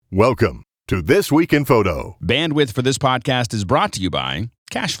Welcome to This Week in Photo. Bandwidth for this podcast is brought to you by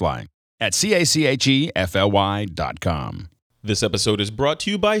CacheFly at CACHEFLY.com. This episode is brought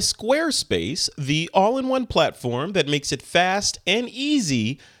to you by Squarespace, the all-in-one platform that makes it fast and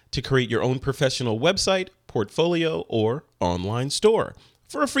easy to create your own professional website, portfolio, or online store.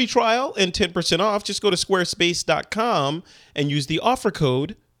 For a free trial and 10% off, just go to squarespace.com and use the offer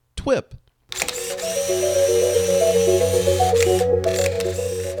code TWIP.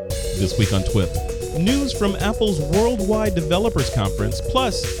 This week on TWIP, news from Apple's Worldwide Developers Conference,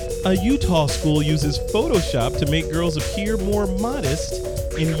 plus a Utah school uses Photoshop to make girls appear more modest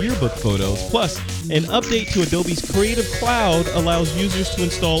in yearbook photos, plus an update to Adobe's Creative Cloud allows users to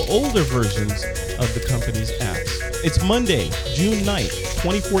install older versions of the company's apps. It's Monday, June 9th,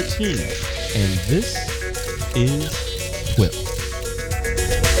 2014, and this is TWIP.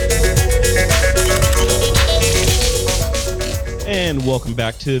 And welcome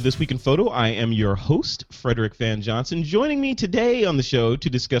back to This Week in Photo. I am your host, Frederick Van Johnson. Joining me today on the show to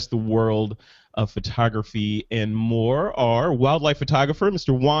discuss the world of photography and more are wildlife photographer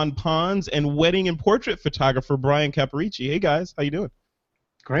Mr. Juan Pons and wedding and portrait photographer Brian Caparici. Hey guys, how you doing?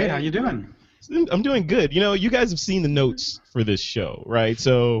 Great, how you doing? I'm doing good. You know, you guys have seen the notes for this show, right?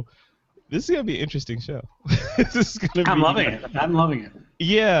 So this is gonna be an interesting show. I'm loving it.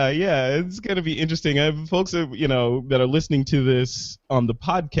 Yeah, it's gonna be interesting. Folks that are listening to this on the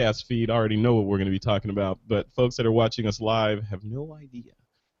podcast feed already know what we're gonna be talking about, but folks that are watching us live have no idea,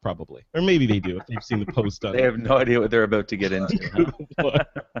 probably, or maybe they do if they've seen the post on. They have no idea what they're about to get into. All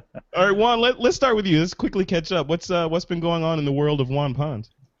right, Juan, let's start with you. Let's quickly catch up. What's been going on in the world of Juan Pons?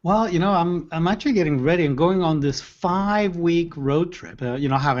 Well, I'm actually getting ready. I'm going on this 5-week road trip. I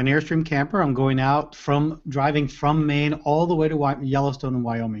have an Airstream camper. I'm going out driving from Maine all the way to Yellowstone in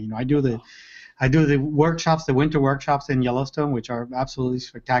Wyoming. I do the workshops, the winter workshops in Yellowstone, which are absolutely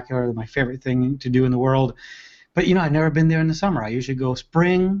spectacular. They're my favorite thing to do in the world. But I've never been there in the summer. I usually go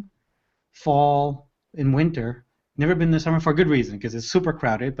spring, fall, and winter. Never been in the summer for a good reason because it's super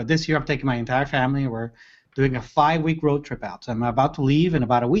crowded. But this year I'm taking my entire family. We're doing a 5-week road trip out. So I'm about to leave in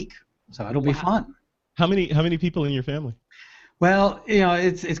about a week. So it'll be fun. How many people in your family? Well,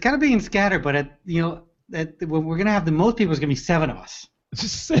 it's kind of being scattered, but we're gonna have the most people is gonna be 7 of us.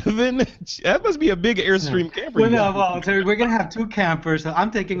 7? That must be a big Airstream camper. So we're gonna have 2 campers. So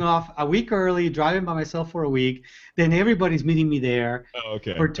I'm taking off a week early, driving by myself for a week. Then everybody's meeting me there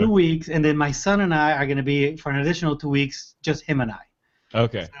for 2 weeks, and then my son and I are gonna be for an additional 2 weeks, just him and I.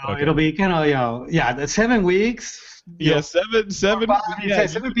 Okay. So it'll be kind of the 7 weeks. Yeah, seven. 7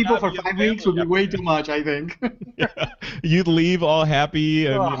 people for 5 weeks would be way too much, I think. Yeah. You'd leave all happy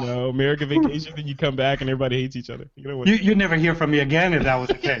and American Vacation, then you come back and everybody hates each other. You'd never hear from me again if that was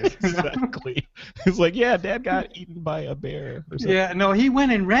the case. Exactly. It's like, Dad got eaten by a bear or something. Yeah, no, he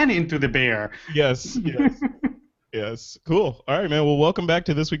went and ran into the bear. Yes. Yes. Cool. All right, man. Well, welcome back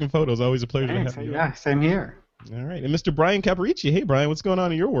to This Week in Photos. Always a pleasure to have you. Yeah, same here. All right. And Mr. Brian Caparici. Hey, Brian, what's going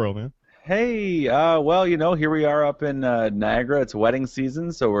on in your world, man? Hey, well, here we are up in Niagara. It's wedding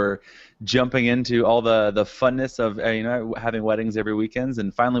season, so we're jumping into all the funness of having weddings every weekend,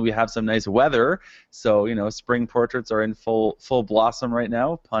 and finally we have some nice weather. So spring portraits are in full blossom right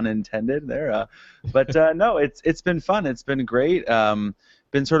now, pun intended there. But no, it's been fun. It's been great.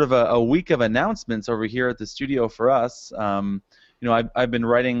 Been sort of a week of announcements over here at the studio for us. I've been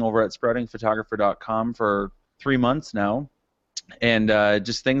writing over at sproutingphotographer.com for 3 months now. And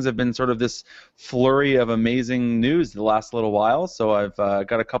just things have been sort of this flurry of amazing news the last little while. So I've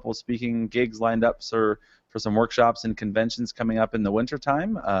got a couple of speaking gigs lined up for some workshops and conventions coming up in the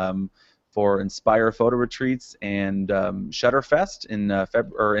wintertime for Inspire Photo Retreats and Shutterfest in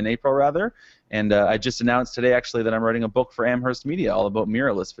April rather. And I just announced today actually that I'm writing a book for Amherst Media all about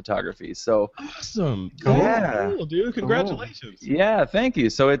mirrorless photography. So awesome! Cool, dude! Congratulations! Yeah, thank you.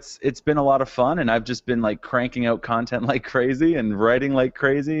 So it's been a lot of fun, and I've just been cranking out content like crazy and writing like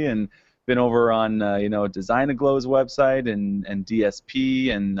crazy, and been over on Design Aglow's website and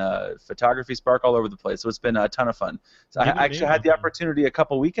DSP and Photography Spark all over the place. So it's been a ton of fun. So I actually had the opportunity a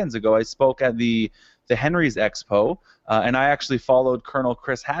couple weekends ago. I spoke at the Henry's Expo, and I actually followed Colonel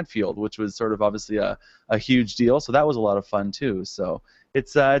Chris Hadfield, which was sort of obviously a huge deal. So that was a lot of fun too. So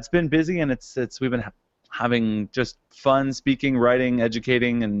it's been busy, and we've been having just fun speaking, writing,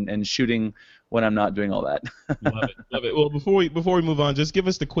 educating, and shooting when I'm not doing all that. Love it, love it. Well, before we move on, just give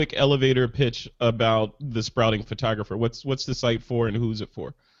us the quick elevator pitch about the Sprouting Photographer. What's the site for, and who's it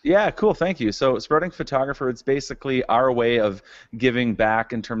for? Yeah, cool. Thank you. So, Sprouting Photographer, it's basically our way of giving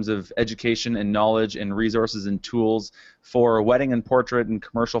back in terms of education and knowledge and resources and tools for wedding and portrait and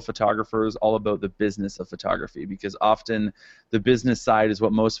commercial photographers, all about the business of photography, because often the business side is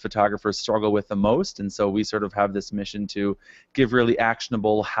what most photographers struggle with the most. And so we sort of have this mission to give really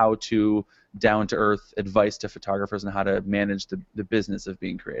actionable, how-to, down-to-earth advice to photographers on how to manage the business of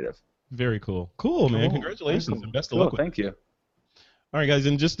being creative. Very cool. Cool, man. Cool. Congratulations and best of Cool. luck with it. Thank you. All right, guys,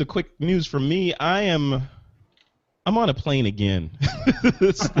 and just the quick news from me. I'm on a plane again.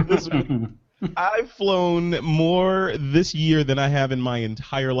 this week. I've flown more this year than I have in my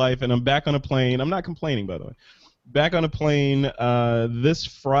entire life, and I'm back on a plane. I'm not complaining, by the way. Back on a plane this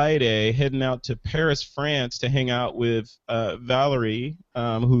Friday, heading out to Paris, France, to hang out with Valerie,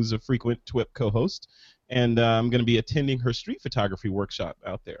 who's a frequent TWIP co-host, and I'm going to be attending her street photography workshop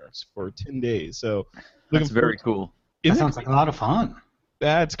out there for 10 days. So That's very cool. That sounds like a lot of fun.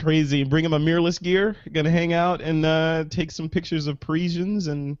 That's crazy. Bringing my mirrorless gear, gonna hang out and take some pictures of Parisians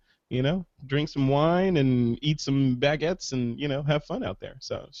and drink some wine and eat some baguettes and have fun out there.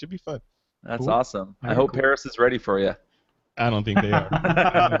 So it should be fun. That's Cool. awesome. I Very hope cool. Paris is ready for you. I don't think they are.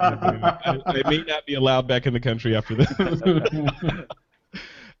 I may not be allowed back in the country after this.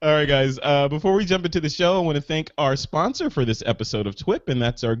 All right, guys. Before we jump into the show, I want to thank our sponsor for this episode of TWIP, and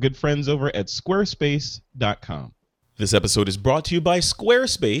that's our good friends over at Squarespace.com. This episode is brought to you by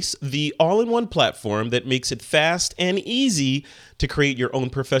Squarespace, the all-in-one platform that makes it fast and easy to create your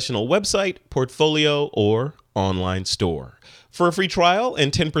own professional website, portfolio, or online store. For a free trial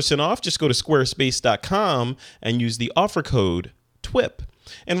and 10% off, just go to squarespace.com and use the offer code TWIP.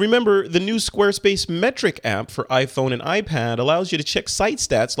 And remember, the new Squarespace Metric app for iPhone and iPad allows you to check site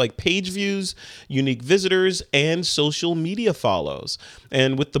stats like page views, unique visitors, and social media follows.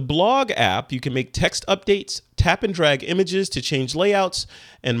 And with the blog app, you can make text updates, tap and drag images to change layouts,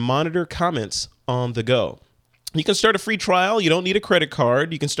 and monitor comments on the go. You can start a free trial. You don't need a credit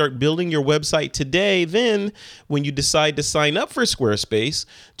card. You can start building your website today. Then, when you decide to sign up for Squarespace,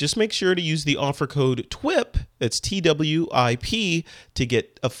 just make sure to use the offer code TWIP, that's TWIP, to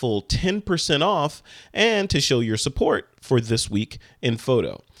get a full 10% off and to show your support for This Week in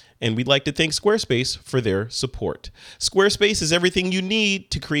Photo. And we'd like to thank Squarespace for their support. Squarespace is everything you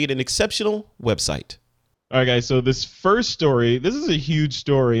need to create an exceptional website. All right, guys, so this first story, this is a huge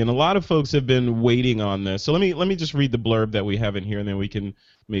story, and a lot of folks have been waiting on this. So let me just read the blurb that we have in here, and then we can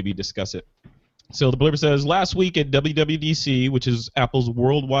maybe discuss it. So the blurb says, last week at WWDC, which is Apple's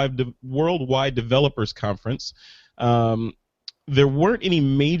worldwide developers conference, there weren't any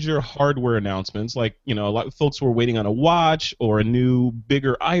major hardware announcements. Like, a lot of folks were waiting on a watch or a new,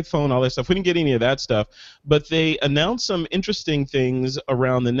 bigger iPhone, all that stuff. We didn't get any of that stuff. But they announced some interesting things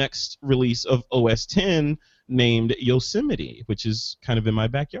around the next release of OS X named Yosemite, which is kind of in my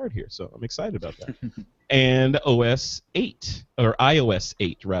backyard here. So I'm excited about that. And OS 8, or iOS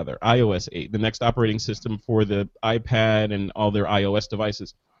 8, rather. iOS 8, the next operating system for the iPad and all their iOS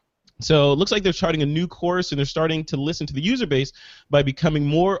devices. So it looks like they're charting a new course, and they're starting to listen to the user base by becoming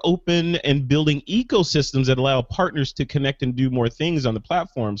more open and building ecosystems that allow partners to connect and do more things on the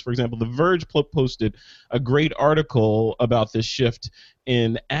platforms. For example, The Verge posted a great article about this shift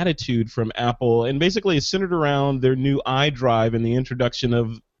in attitude from Apple, and basically it's centered around their new iDrive and the introduction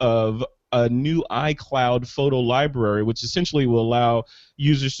of a new iCloud photo library, which essentially will allow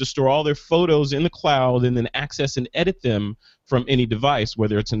users to store all their photos in the cloud and then access and edit them from any device,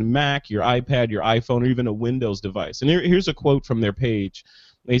 whether it's a Mac, your iPad, your iPhone, or even a Windows device. And here's a quote from their page.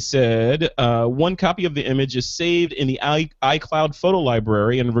 They said, one copy of the image is saved in the iCloud photo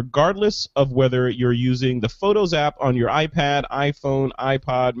library, and regardless of whether you're using the Photos app on your iPad, iPhone,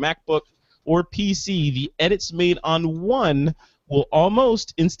 iPod, MacBook, or PC, the edits made on one will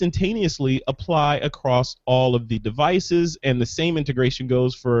almost instantaneously apply across all of the devices, and the same integration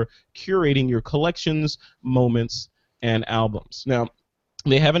goes for curating your collections, moments, and albums. Now,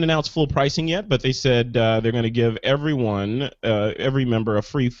 they haven't announced full pricing yet, but they said they're going to give everyone, every member, a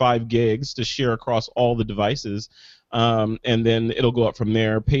free 5 gigs to share across all the devices, and then it'll go up from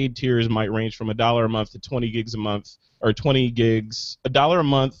there. Paid tiers might range from $1 a month to 20 gigs a month, or 20 gigs, $1 a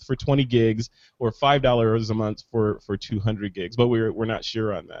month for 20 gigs, or $5 a month for 200 gigs, but we're not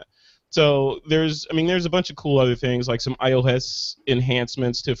sure on that. So there's a bunch of cool other things, like some iOS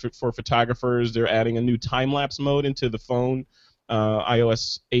enhancements for photographers. They're adding a new time-lapse mode into the phone,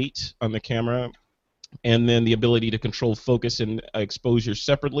 iOS 8 on the camera. and then the ability to control focus and exposure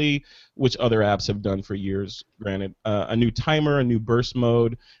separately, which other apps have done for years, granted. A new timer, a new burst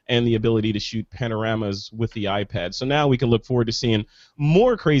mode, and the ability to shoot panoramas with the iPad. So now we can look forward to seeing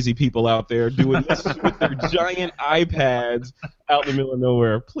more crazy people out there doing this with their giant iPads out in the middle of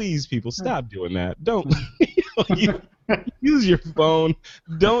nowhere. Please, people, stop doing that. Don't use your phone.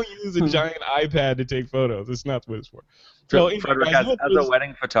 Don't use a giant iPad to take photos. It's not what it's for. So, Frederick, as a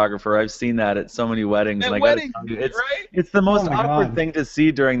wedding photographer, I've seen that at so many weddings, and I gotta tell you, it's the most awkward thing to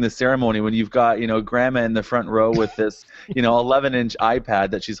see during the ceremony when you've got grandma in the front row with this 11-inch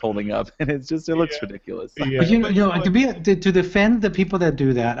iPad that she's holding up, and it looks ridiculous. Yeah. But to defend the people that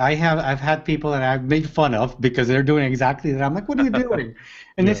do that, I've had people that I've made fun of because they're doing exactly that. I'm like, what are you doing?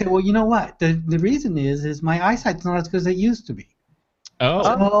 And they say, well, you know what? The reason is my eyesight's not as good as it used to be.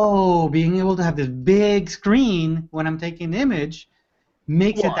 Oh, being able to have this big screen when I'm taking an image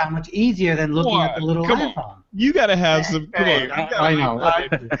makes it that much easier than looking at the little iPhone. You got to have some... I know.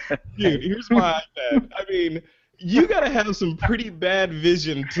 Dude, here's my iPad. I mean, you got to have some pretty bad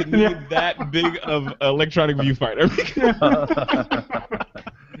vision to need that big of electronic viewfinder.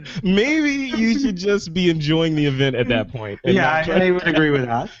 Maybe you should just be enjoying the event at that point. Yeah, I would agree with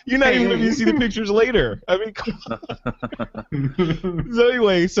that. You're not even going to see the pictures later. I mean, come on. So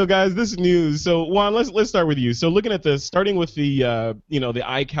anyway, guys, this news. So Juan, let's start with you. So looking at this, starting with the the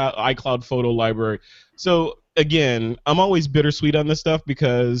iCloud photo library. So again, I'm always bittersweet on this stuff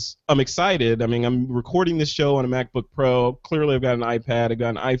because I'm excited. I mean, I'm recording this show on a MacBook Pro. Clearly, I've got an iPad. I've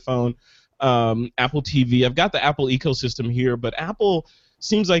got an iPhone, Apple TV. I've got the Apple ecosystem here, but Apple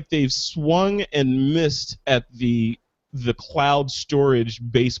seems like they've swung and missed at the cloud storage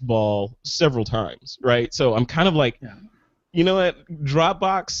baseball several times, right? So I'm kind of like, you know what,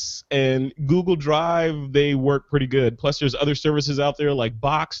 Dropbox and Google Drive, they work pretty good. Plus there's other services out there like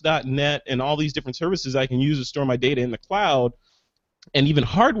Box.net and all these different services I can use to store my data in the cloud, and even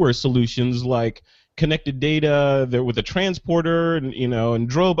hardware solutions like connected data there with a transporter and and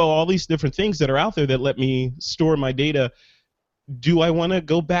Drobo, all these different things that are out there that let me store my data. Do I want to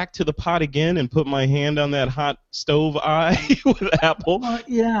go back to the pot again and put my hand on that hot stove eye with Apple?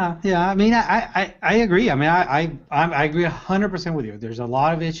 Yeah. I mean, I agree. I mean, I agree 100% with you. There's a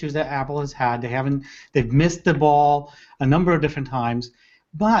lot of issues that Apple has had. They've missed the ball a number of different times.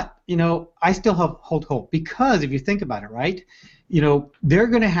 But I still hold hope because if you think about it, right? They're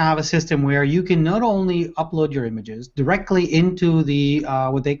going to have a system where you can not only upload your images directly into the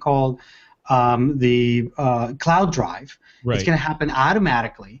what they call the cloud drive. Right. It's going to happen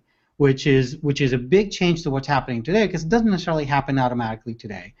automatically, which is a big change to what's happening today because it doesn't necessarily happen automatically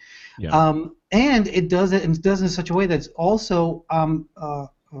today. Yeah. And it does it in such a way that's also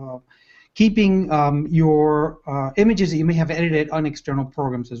keeping your images that you may have edited on external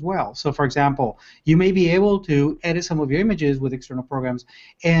programs as well. So, for example, you may be able to edit some of your images with external programs,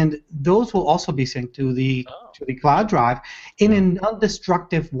 and those will also be synced to the cloud drive in a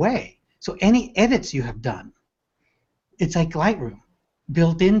non-destructive way. So any edits you have done, it's like Lightroom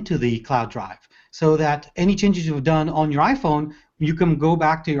built into the cloud drive, so that any changes you've done on your iPhone, you can go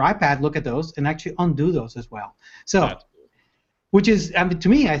back to your iPad, look at those, and actually undo those as well. So, which is, I mean, to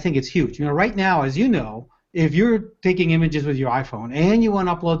me, I think it's huge. Right now, as you know, if you're taking images with your iPhone and you want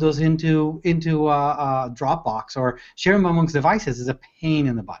to upload those into Dropbox or share them amongst devices, is a pain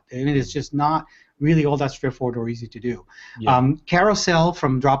in the butt. I mean, it's just not really all that straightforward or easy to do. Yeah. Carousel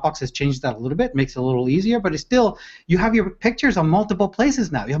from Dropbox has changed that a little bit, makes it a little easier, but it's still, you have your pictures on multiple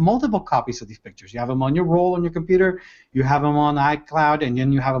places now. You have multiple copies of these pictures. You have them on your roll on your computer, you have them on iCloud, and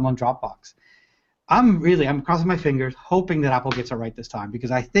then you have them on Dropbox. I'm crossing my fingers, hoping that Apple gets it right this time,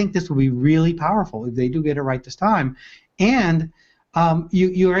 because I think this will be really powerful if they do get it right this time. And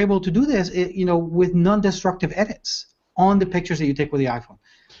you're able to do this, with non-destructive edits on the pictures that you take with the iPhone.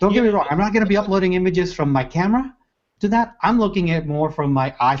 Don't get me wrong. I'm not going to be uploading images from my camera to that. I'm looking at more from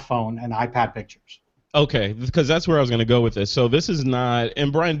my iPhone and iPad pictures. Okay, because that's where I was going to go with this. So this is not,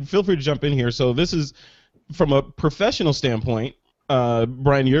 and Brian, feel free to jump in here. So this is from a professional standpoint.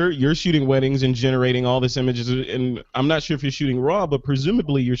 Brian, you're shooting weddings and generating all this images, and I'm not sure if you're shooting RAW, but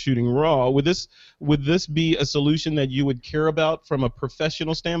presumably you're shooting RAW. Would this be a solution that you would care about from a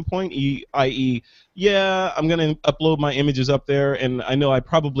professional standpoint, i.e., yeah, I'm going to upload my images up there, and I know I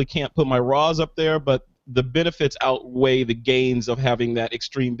probably can't put my RAWs up there, but the benefits outweigh the gains of having that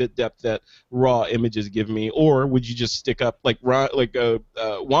extreme bit depth that RAW images give me? Or would you just stick up, like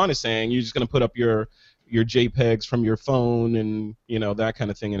Juan is saying, you're just going to put up your JPEGs from your phone and that kind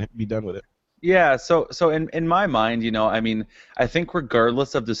of thing and be done with it? Yeah, so in my mind, I think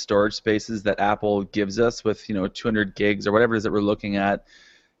regardless of the storage spaces that Apple gives us with 200 gigs or whatever it is that we're looking at,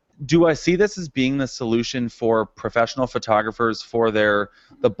 Do I see this as being the solution for professional photographers for the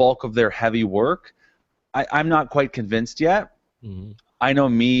bulk of their heavy work? I'm not quite convinced yet. Mm-hmm. I know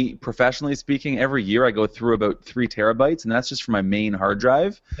me, professionally speaking, every year I go through about 3 terabytes, and that's just for my main hard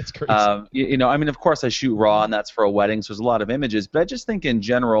drive. That's crazy. I mean, of course I shoot RAW, and that's for a wedding, so there's a lot of images. But I just think in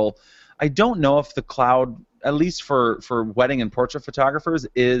general, I don't know if the cloud, at least for wedding and portrait photographers,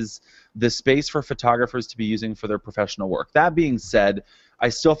 is the space for photographers to be using for their professional work. That being said, I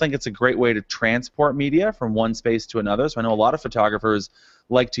still think it's a great way to transport media from one space to another. So I know a lot of photographers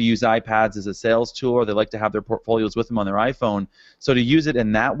like to use iPads as a sales tool, or they like to have their portfolios with them on their iPhone. So to use it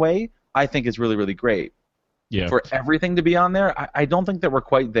in that way, I think is really, really great. Yeah. For everything to be on there, I don't think that we're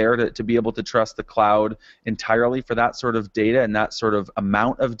quite there to be able to trust the cloud entirely for that sort of data and that sort of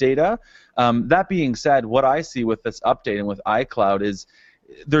amount of data. That being said, what I see with this update and with iCloud is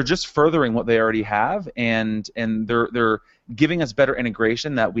they're just furthering what they already have, and they're giving us better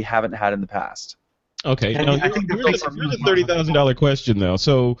integration that we haven't had in the past. Okay. And Now, I think here's a $30,000 question, though.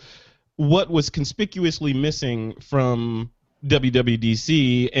 So what was conspicuously missing from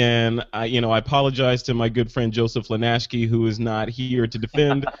WWDC, and I apologize to my good friend Joseph Lanashki, who is not here to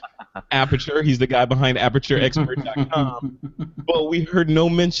defend Aperture. He's the guy behind ApertureExpert.com. But we heard no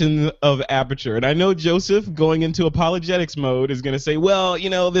mention of Aperture, and I know Joseph, going into apologetics mode, is going to say, "Well,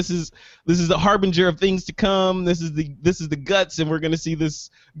 this is the harbinger of things to come. This is the guts, and we're going to see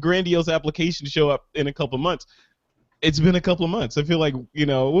this grandiose application show up in a couple of months." It's been a couple of months. I feel like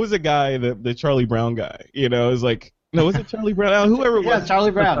what was the guy, the Charlie Brown guy? Is like. No, was it Charlie Brown? Whoever it was. Yeah, Charlie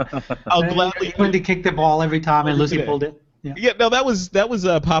Brown. I'll gladly when to kick the ball every time, and Lucy pulled it. Yeah, no, that was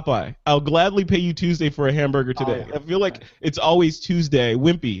Popeye. I'll gladly pay you Tuesday for a hamburger today. Yeah. I feel like it's always Tuesday.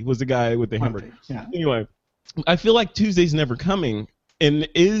 Wimpy was the guy with the hamburger. Yeah. Anyway, I feel like Tuesday's never coming. And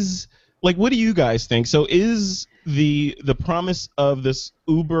what do you guys think? So is the promise of this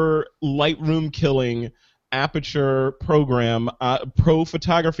Uber Lightroom killing Aperture program, pro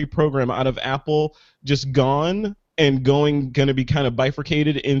photography program out of Apple just gone and going to be kind of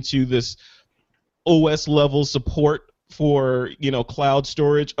bifurcated into this OS level support for cloud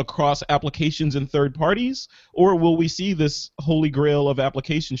storage across applications and third parties, or will we see this holy grail of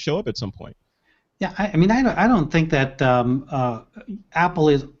applications show up at some point? Yeah, I don't think that Apple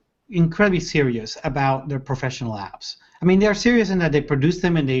is incredibly serious about their professional apps. I mean, they're serious in that they produce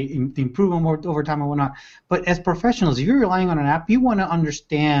them and they improve them over time and whatnot. But as professionals, if you're relying on an app, you want to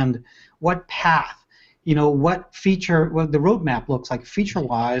understand what path, what feature, what the roadmap looks like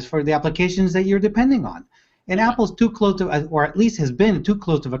feature-wise for the applications that you're depending on. And Apple's too close to, or at least has been too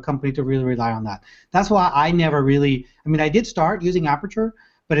close of a company to really rely on that. That's why I never really, I did start using Aperture,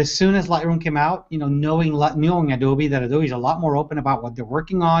 but as soon as Lightroom came out, knowing Adobe, that Adobe is a lot more open about what they're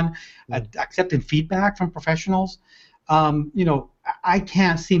working on, accepting feedback from professionals. I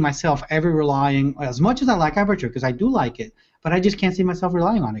can't see myself ever relying, as much as I like Aperture, because I do like it, but I just can't see myself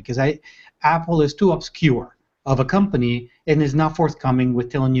relying on it because Apple is too obscure of a company and is not forthcoming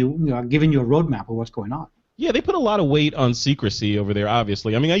with telling you, giving you a roadmap of what's going on. Yeah, they put a lot of weight on secrecy over there,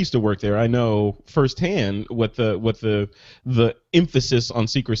 obviously. I used to work there. I know firsthand what the emphasis on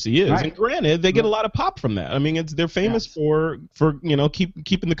secrecy is. Right. And granted, they get a lot of pop from that. They're famous for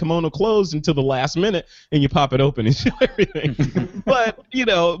keeping the kimono closed until the last minute, and you pop it open and show everything. but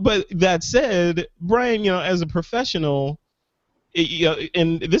that said, Brian, as a professional,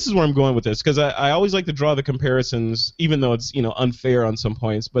 and this is where I'm going with this, because I always like to draw the comparisons, even though it's unfair on some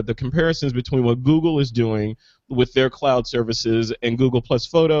points, but the comparisons between what Google is doing with their cloud services and Google Plus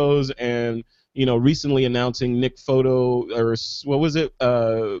Photos, and recently announcing Nick Photo, or what was it,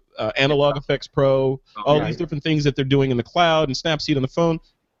 Analog Effects Pro, all these different things that they're doing in the cloud, and Snapseed on the phone,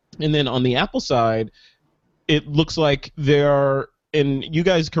 and then on the Apple side, it looks like they're, and you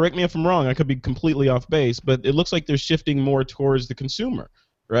guys correct me if I'm wrong, I could be completely off base, but it looks like they're shifting more towards the consumer,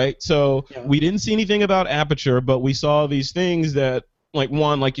 right? So we didn't see anything about Aperture, but we saw these things that,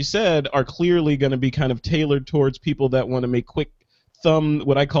 like you said, are clearly going to be kind of tailored towards people that want to make quick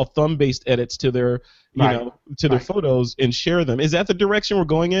what I call thumb-based edits to their, their photos and share them. Is that the direction we're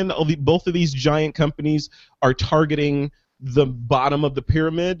going in? Both of these giant companies are targeting the bottom of the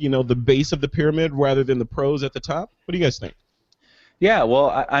pyramid, the base of the pyramid, rather than the pros at the top? What do you guys think? Yeah, well,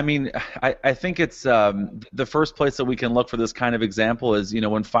 I think it's the first place that we can look for this kind of example is,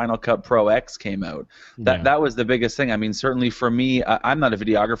 when Final Cut Pro X came out. That was the biggest thing. Certainly for me, I'm not a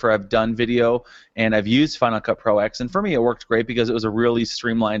videographer. I've done video, and I've used Final Cut Pro X, and for me it worked great because it was a really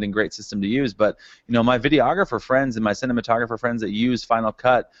streamlined and great system to use. But, my videographer friends and my cinematographer friends that used Final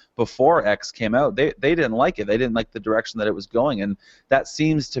Cut before X came out, they didn't like it. They didn't like the direction that it was going, and that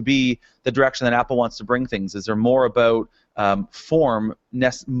seems to be the direction that Apple wants to bring things. Is they're more about form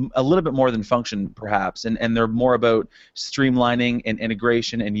a little bit more than function, perhaps, and they're more about streamlining and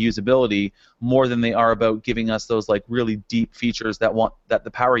integration and usability more than they are about giving us those like really deep features that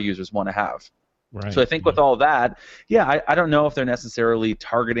the power users want to have. Right. So I think with all that, yeah, I don't know if they're necessarily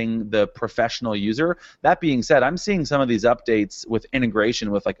targeting the professional user. That being said, I'm seeing some of these updates with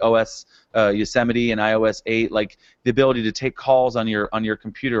integration with like OS Yosemite and iOS 8, like the ability to take calls on your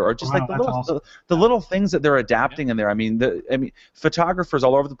computer, or just like the little things that they're adapting in there. I mean, photographers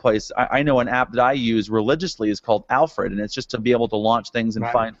all over the place. I know an app that I use religiously is called Alfred, and it's just to be able to launch things and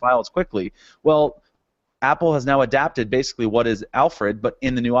find files quickly. Well, Apple has now adapted basically what is Alfred, but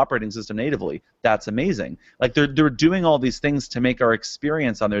in the new operating system natively. That's amazing. Like they're doing all these things to make our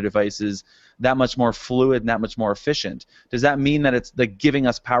experience on their devices that much more fluid and that much more efficient. Does that mean that it's like giving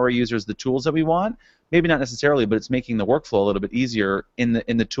us power users the tools that we want? Maybe not necessarily, but it's making the workflow a little bit easier in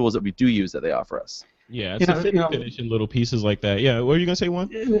the tools that we do use that they offer us. Yeah, it's finishing little pieces like that. Yeah, what were you going to say, Juan?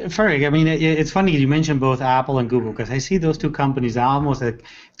 Ferg, I mean, it's funny you mentioned both Apple and Google, because I see those two companies almost like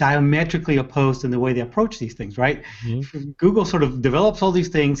diametrically opposed in the way they approach these things, right? Mm-hmm. Google sort of develops all these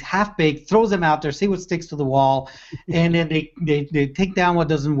things, half-baked, throws them out there, see what sticks to the wall, and then they take down what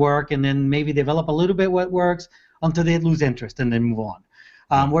doesn't work, and then maybe develop a little bit what works until they lose interest and then move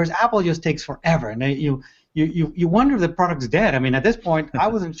on. Whereas Apple just takes forever, and you wonder if the product's dead. I mean, at this point, I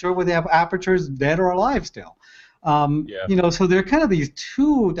wasn't sure whether the Aperture is dead or alive still. So there are kind of these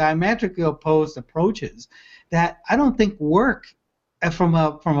two diametrically opposed approaches that I don't think work from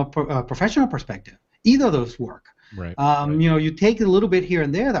a professional perspective. Either of those work. Right. You take a little bit here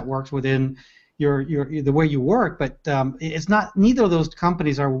and there that works within your the way you work, but it's not. Neither of those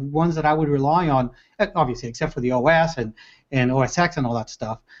companies are ones that I would rely on. Obviously, except for the OS and OS X and all that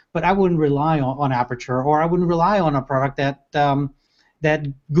stuff. But I wouldn't rely on Aperture, or I wouldn't rely on a product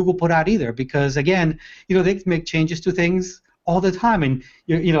that Google put out either, because again, they make changes to things all the time, and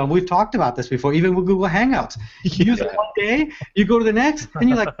we've talked about this before, even with Google Hangouts. You use it one day, you go to the next, and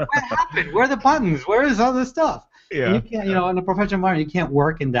you're like, what happened? Where are the buttons? Where is all this stuff? Yeah. And you can't, in a professional environment, you can't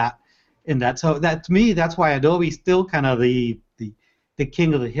work in that. So that, to me, that's why Adobe's still kind of the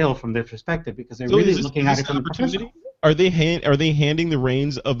king of the hill from their perspective, because they're really looking at it from the professional. Are they handing the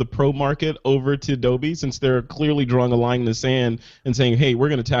reins of the pro market over to Adobe, since they're clearly drawing a line in the sand and saying, hey, we're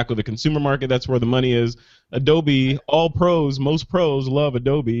going to tackle the consumer market, that's where the money is. Adobe, most pros love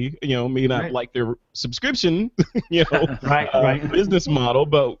Adobe, may not like their subscription, business model,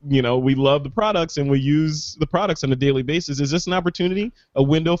 but, we love the products and we use the products on a daily basis. Is this an opportunity, a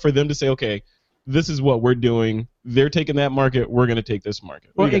window for them to say, okay, this is what we're doing. They're taking that market. We're going to take this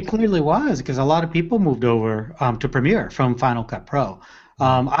market. Well, it clearly was, because a lot of people moved over to Premiere from Final Cut Pro.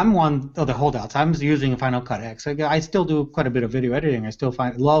 I'm one of the holdouts. I'm using Final Cut X. I still do quite a bit of video editing. I still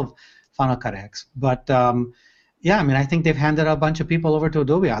love Final Cut X. But I think they've handed a bunch of people over to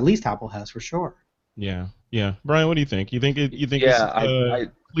Adobe. At least Apple has, for sure. Yeah. Brian, what do you think? You think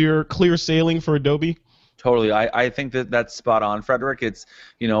it's clear sailing for Adobe? Totally. I think that's spot on, Frederick. It's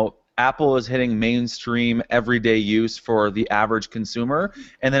Apple is hitting mainstream everyday use for the average consumer,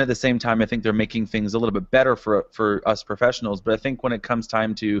 and then at the same time, I think they're making things a little bit better for us professionals. But I think when it comes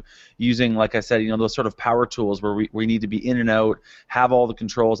time to using, like I said, those sort of power tools where we need to be in and out, have all the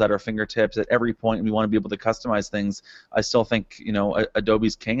controls at our fingertips at every point, and we want to be able to customize things, I still think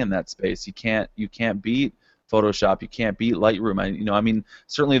Adobe's king in that space. You can't beat Photoshop, you can't beat Lightroom.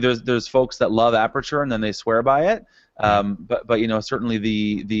 Certainly there's folks that love Aperture and then they swear by it. But certainly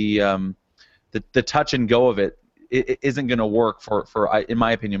the touch and go of it isn't going to work for in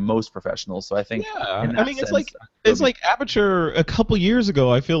my opinion, most professionals. So I think it's like Aperture a couple years ago.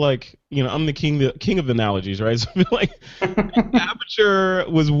 I feel like I'm the king of the analogies, right? So I feel like Aperture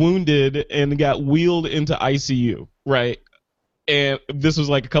was wounded and got wheeled into ICU, right? And this was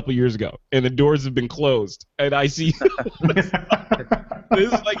like a couple years ago, and the doors have been closed at ICU.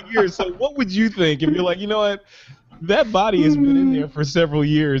 This is like years. So what would you think if you're like, what? That body has been in there for several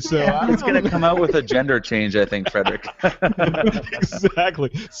years, so it's going to come out with a gender change, I think, Frederick.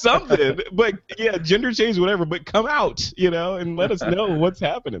 Exactly, something. But yeah, gender change, whatever. But come out, and let us know what's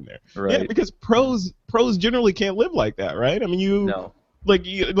happening there. Right. Yeah, because pros generally can't live like that, right? I mean, No.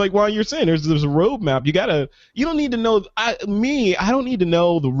 Like while you're saying there's a roadmap, you don't need to know. I don't need to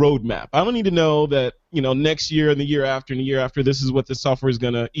know the roadmap. I don't need to know that next year and the year after and the year after this is what the software is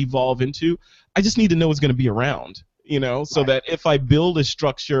going to evolve into. I just need to know it's going to be around. So that if I build a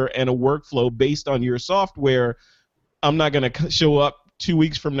structure and a workflow based on your software, I'm not going to show up 2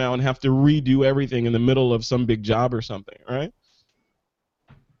 weeks from now and have to redo everything in the middle of some big job or something, right?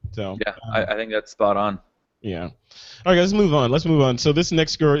 So yeah, I think that's spot on. Yeah. All right, let's move on. So this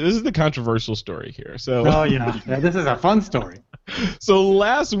next story, this is the controversial story here. So Oh yeah, this is a fun story. So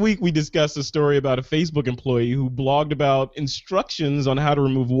last week we discussed a story about a Facebook employee who blogged about instructions on how to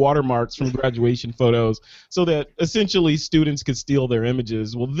remove watermarks from graduation photos so that essentially students could steal their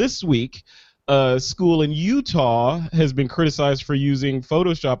images. Well, this week, a school in Utah has been criticized for using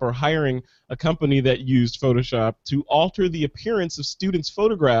Photoshop or hiring a company that used Photoshop to alter the appearance of students'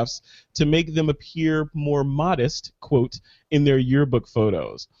 photographs to make them appear more modest, quote, in their yearbook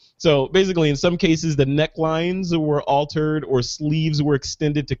photos. So basically, in some cases, the necklines were altered or sleeves were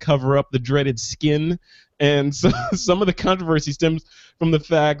extended to cover up the dreaded skin. And so some of the controversy stems from the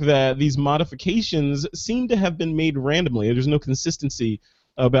fact that these modifications seem to have been made randomly. There's no consistency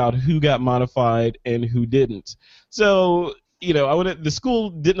about who got modified and who didn't. So, the school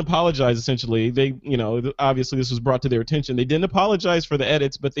didn't apologize, essentially. They, obviously this was brought to their attention. They didn't apologize for the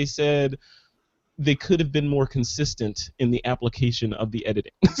edits, but they said they could have been more consistent in the application of the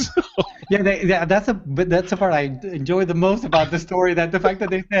editing. Yeah, that's the part I enjoy the most about the story. That the fact that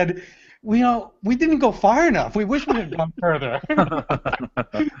they said, we didn't go far enough. We wish we had gone further.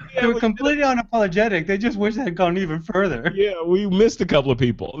 They were completely unapologetic. They just wish they had gone even further. Yeah, we missed a couple of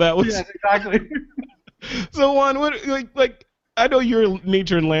people. That was Yes, exactly. So Juan, what like I know you're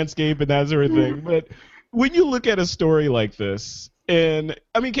nature and landscape and that sort of thing, but when you look at a story like this, and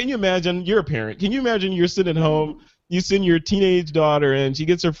I mean, can you imagine? You're a parent. Can you imagine you're sitting at home, you send your teenage daughter, and she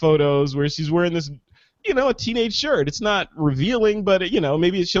gets her photos where she's wearing this, a teenage shirt. It's not revealing, but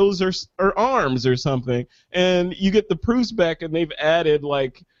maybe it shows her arms or something, and you get the proofs back, and they've added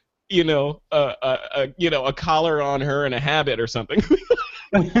like, a collar on her and a habit or something.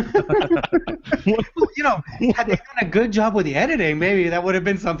 Had they done a good job with the editing, maybe that would have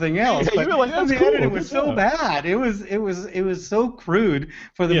been something else. Yeah, But like, the cool. editing was so bad. It was so crude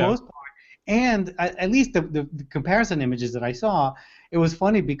for the most part. And at least the comparison images that I saw, it was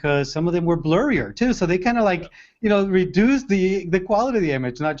funny because some of them were blurrier too. So they kind of reduced the quality of the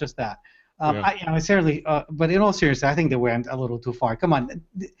image, not just that. I certainly, but in all seriousness, I think they went a little too far. Come on.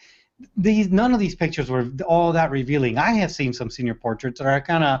 None of these pictures were all that revealing. I have seen some senior portraits that are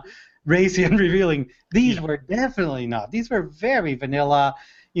kind of racy and revealing. These were definitely not. These were very vanilla,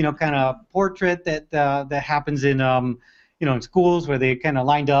 kind of portrait that happens in in schools where they kind of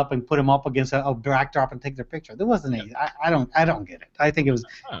lined up and put them up against a backdrop and take their picture. There wasn't any. I don't get it. I think it was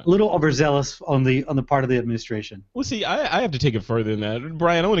a little overzealous on the part of the administration. Well, see, I have to take it further than that.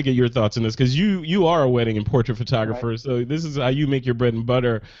 Brian, I want to get your thoughts on this because you are a wedding and portrait photographer, right? So this is how you make your bread and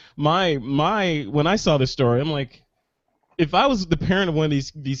butter. When I saw this story, I'm like, if I was the parent of one of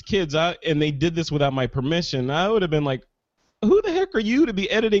these kids, and they did this without my permission, I would have been like, who the heck are you to be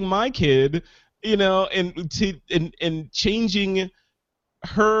editing my kid? And changing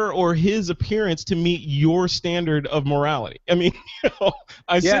her or his appearance to meet your standard of morality. I mean,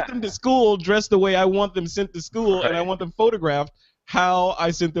 I sent them to school dressed the way I want them sent to school, and I want them photographed how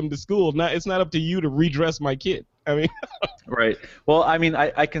I sent them to school. It's not up to you to redress my kid. I mean, right. Well, I mean,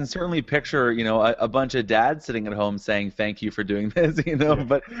 I can certainly picture, a bunch of dads sitting at home saying thank you for doing this,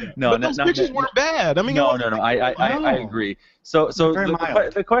 but no, but those pictures weren't bad. I mean, no. I agree. So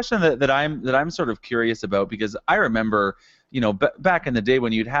the question that I'm sort of curious about, because I remember, back in the day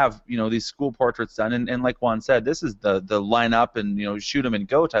when you'd have, these school portraits done, and like Juan said, this is the line up and shoot 'em and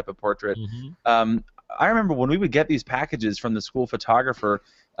go type of portrait. Mm-hmm. I remember when we would get these packages from the school photographer.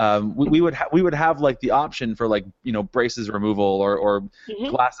 We would have like the option for braces removal or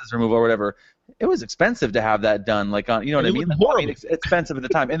glasses removal or whatever. It was expensive to have that done, what I mean? It's expensive at the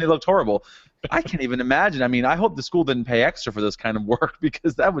time, and they looked horrible. I can't even imagine. I mean, I hope the school didn't pay extra for this kind of work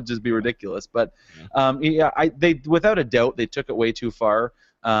because that would just be ridiculous. But they without a doubt they took it way too far.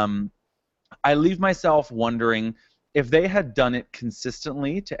 I leave myself wondering if they had done it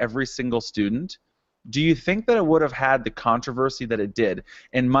consistently to every single student. Do you think that it would have had the controversy that it did?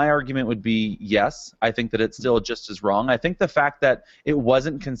 And my argument would be yes. I think that it's still just as wrong. I think the fact that it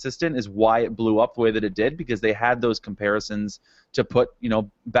wasn't consistent is why it blew up the way that it did, because they had those comparisons to put,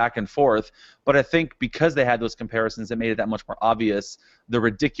 back and forth. But I think because they had those comparisons, it made it that much more obvious the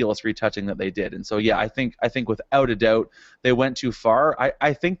ridiculous retouching that they did. And so, yeah, I think without a doubt they went too far.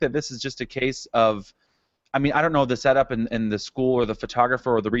 I think that this is just a case of, I mean, I don't know the setup in the school or the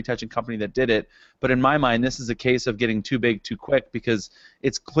photographer or the retouching company that did it, but in my mind, this is a case of getting too big too quick, because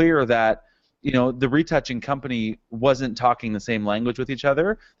it's clear that, the retouching company wasn't talking the same language with each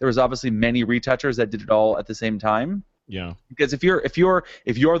other. There was obviously many retouchers that did it all at the same time. Yeah. Because if you're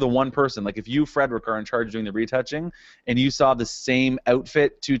the one person, like if you, Frederick, are in charge of doing the retouching, and you saw the same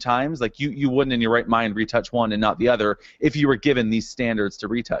outfit 2 times, like you wouldn't in your right mind retouch one and not the other if you were given these standards to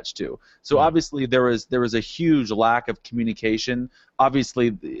retouch to. So obviously there was a huge lack of communication.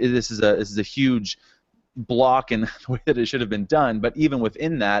 Obviously this is a huge block in the way that it should have been done, but even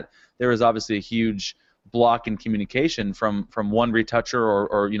within that, there is obviously a huge block in communication from one retoucher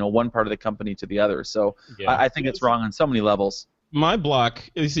or one part of the company to the other. So I think it's wrong on so many levels. My block,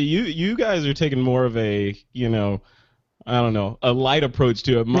 you see, you guys are taking more of a, I don't know, a light approach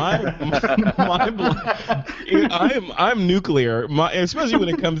to it. My block, I'm nuclear, especially when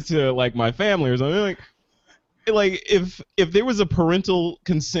it comes to like my family or something. Like if there was a parental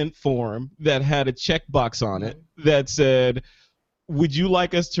consent form that had a checkbox on it that said, would you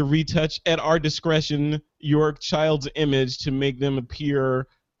like us to retouch at our discretion your child's image to make them appear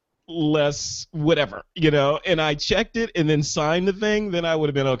less whatever, and I checked it and then signed the thing, then I would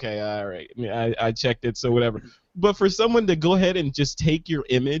have been okay, all right. I checked it, so whatever. But for someone to go ahead and just take your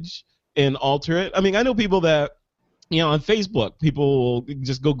image and alter it, I mean, I know people that, on Facebook, people will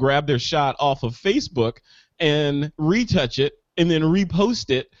just go grab their shot off of Facebook and retouch it and then repost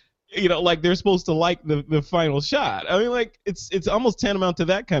it, like they're supposed to like the final shot. I mean, like it's almost tantamount to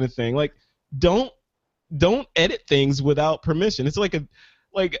that kind of thing. Like, don't edit things without permission. It's like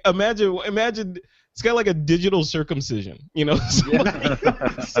imagine it's got like a digital circumcision. Somebody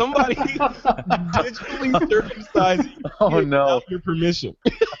digitally circumcised without your permission.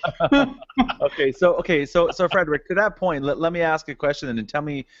 Okay, so Frederick, to that point, let me ask a question and tell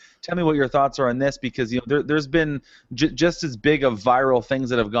me what your thoughts are on this, because there's been just as big of viral things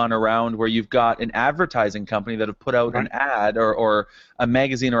that have gone around where you've got an advertising company that have put out an ad or a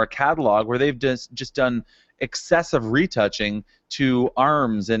magazine or a catalog where they've just done excessive retouching to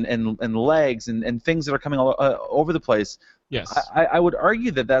arms and legs and things that are coming all over the place. Yes. I would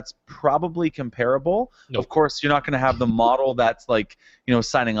argue that that's probably comparable. Nope. Of course, you're not going to have the model that's like,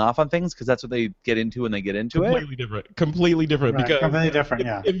 signing off on things, because that's what they get into when they get into Completely different. Completely different. Right. Because completely different,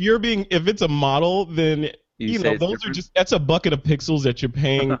 if it's a model, then those are that's a bucket of pixels that you're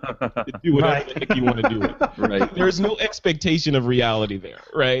paying to do whatever the heck you want to do with. Right. There's no expectation of reality there,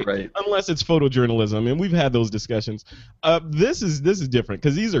 right? Right. Unless it's photojournalism, and we've had those discussions. This is different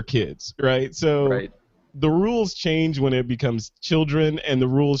because these are kids, right? So the rules change when it becomes children, and the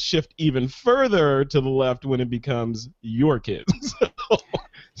rules shift even further to the left when it becomes your kids.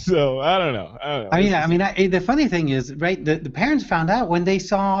 So I don't know. The funny thing is, right? The parents found out when they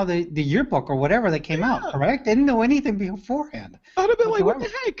saw the yearbook or whatever that came out. Correct? They didn't know anything beforehand. I'd have been like, what the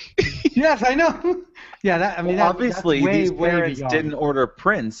heck? Yes, I know. Yeah, obviously that's these parents didn't order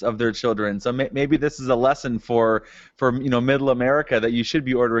prints of their children, so maybe this is a lesson for Middle America that you should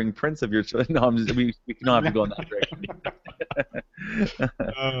be ordering prints of your children. No, we don't have to go in that direction.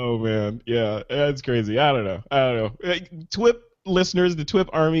 Oh man, yeah, that's crazy. I don't know. TWIP listeners, the TWIP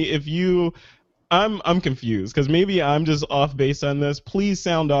army, I'm confused because maybe I'm just off base on this. Please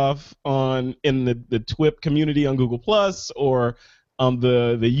sound off in the TWIP community on Google Plus or on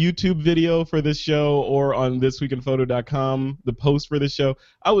the YouTube video for this show or on thisweekinphoto.com, the post for this show.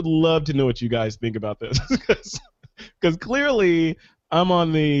 I would love to know what you guys think about this because clearly I'm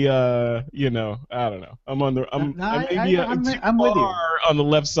on the I don't know. I'm on the I'm with you on the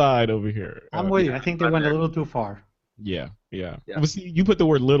left side over here. I'm with you. I think they went a little too far. Yeah. Well, see, you put the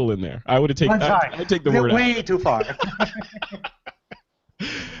word "little" in there. I would have taken. I'd take the word way out. too far.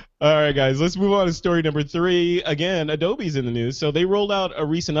 All right, guys, let's move on to story number 3. Again, Adobe's in the news. So they rolled out a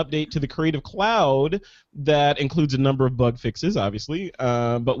recent update to the Creative Cloud that includes a number of bug fixes, obviously,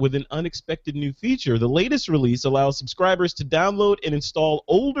 but with an unexpected new feature. The latest release allows subscribers to download and install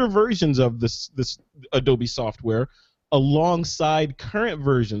older versions of this Adobe software alongside current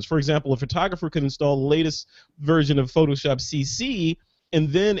versions. For example, a photographer could install the latest version of Photoshop CC and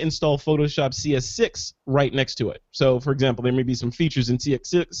then install Photoshop CS6 right next to it. So, for example, there may be some features in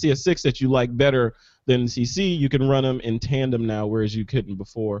CS6 that you like better than CC. You can run them in tandem now, whereas you couldn't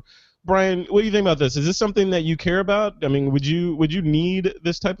before. Brian, what do you think about this? Is this something that you care about? I mean, would you need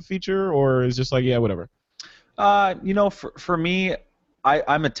this type of feature, or is it just like, yeah, whatever? For me,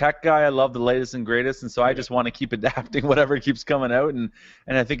 I'm a tech guy. I love the latest and greatest, and so I just want to keep adapting whatever keeps coming out, and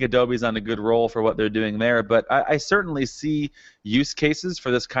I think Adobe's on a good roll for what they're doing there. But I certainly see use cases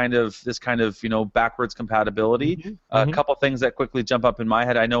for this kind of backwards compatibility. A couple things that quickly jump up in my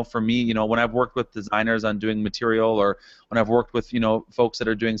head. I know for me, when I've worked with designers on doing material, or when I've worked with folks that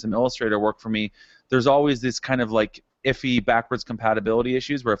are doing some Illustrator work for me, there's always this kind of like iffy backwards compatibility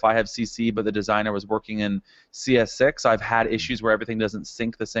issues where if I have CC but the designer was working in CS6, I've had issues where everything doesn't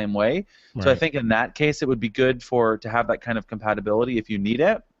sync the same way. Right. So I think in that case it would be good to have that kind of compatibility if you need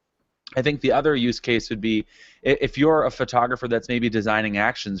it. I think the other use case would be if you're a photographer that's maybe designing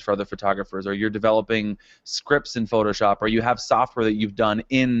actions for other photographers, or you're developing scripts in Photoshop, or you have software that you've done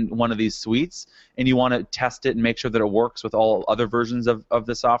in one of these suites and you want to test it and make sure that it works with all other versions of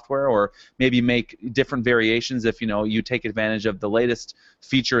the software, or maybe make different variations if you take advantage of the latest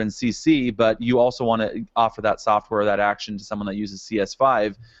feature in CC, but you also want to offer that software, that action to someone that uses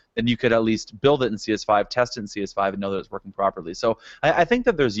CS5, then you could at least build it in CS5, test it in CS5, and know that it's working properly. So I think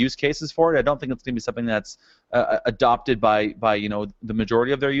that there's use cases for it. I don't think it's going to be something that's adopted by the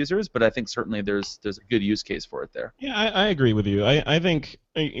majority of their users, but I think certainly there's a good use case for it there. Yeah, I agree with you. I think,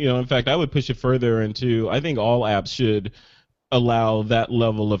 in fact, I would push it further into, I think all apps should allow that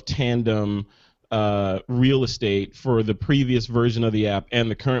level of tandem real estate for the previous version of the app and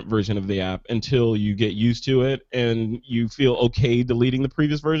the current version of the app until you get used to it and you feel okay deleting the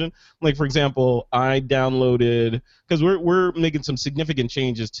previous version. Like, for example, I downloaded, because we're making some significant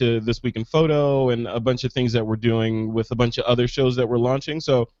changes to This Week in Photo and a bunch of things that we're doing with a bunch of other shows that we're launching.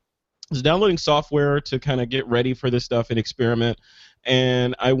 So I was downloading software to kind of get ready for this stuff and experiment.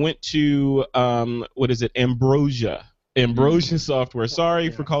 And I went to, Ambrosia software. Sorry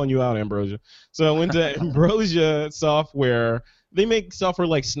for calling you out, Ambrosia. So I went to Ambrosia software. They make software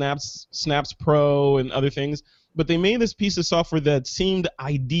like Snaps Pro and other things, but they made this piece of software that seemed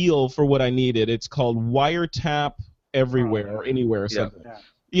ideal for what I needed. It's called Wiretap Everywhere or Anywhere or something.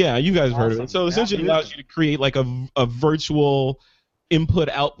 Yeah, you guys heard of it. So essentially it allows you to create like a virtual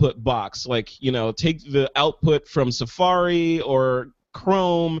input-output box. Like, take the output from Safari or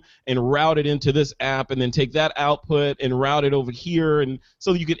Chrome and route it into this app, and then take that output and route it over here, and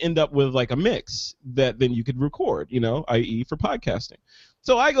so you could end up with like a mix that then you could record, i.e. for podcasting.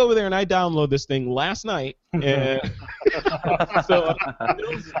 So I go over there and I download this thing last night, and so I'm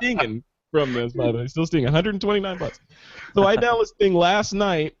still stinging from this, by the way, still stinging, $129. So I downloaded this thing last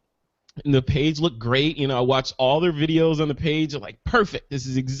night, and the page looked great. I watched all their videos on the page. I'm like, perfect. This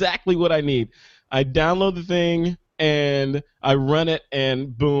is exactly what I need. I download the thing, and I run it,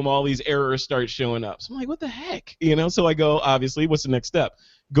 and boom, all these errors start showing up. So I'm like, what the heck? So I go, obviously, what's the next step?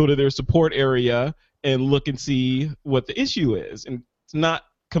 Go to their support area and look and see what the issue is. And it's not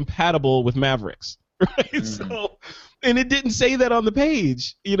compatible with Mavericks, right? Mm-hmm. So, and it didn't say that on the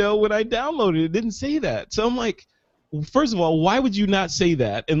page. When I downloaded it, it didn't say that. So I'm like, first of all, why would you not say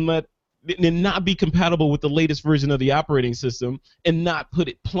that and not be compatible with the latest version of the operating system and not put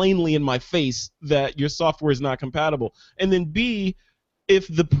it plainly in my face that your software is not compatible? And then B, if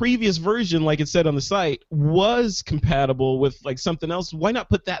the previous version, like it said on the site, was compatible with like something else, why not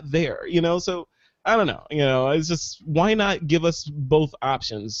put that there? So I don't know. It's just, why not give us both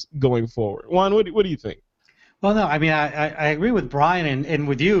options going forward? Juan, what do you think? Well, no, I mean, I agree with Brian and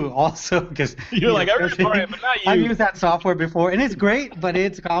with you also, because you're like, I agree with Brian, but not you. I've used that software before, and it's great, but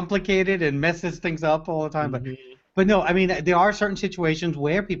it's complicated and messes things up all the time. Mm-hmm. But no, I mean, there are certain situations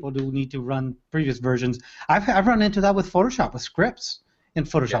where people do need to run previous versions. I've run into that with Photoshop, with scripts in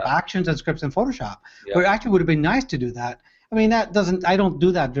Photoshop, actions and scripts in Photoshop, where it actually would have been nice to do that. I mean, I don't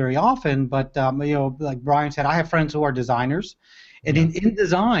do that very often, but like Brian said, I have friends who are designers, and in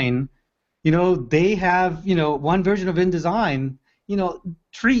design, they have, one version of InDesign,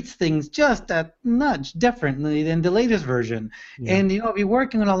 treats things just a nudge differently than the latest version. Yeah. And, if you're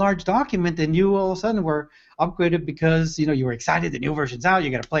working on a large document and you all of a sudden were upgraded because, you were excited the new version's out,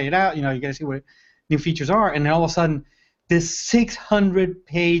 you got to play it out, you got to see what new features are, and then all of a sudden this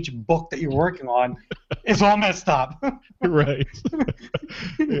 600-page book that you're working on is all messed up. Right.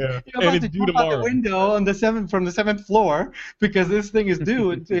 Yeah. You're about to jump out the window on from the 7th floor because this thing is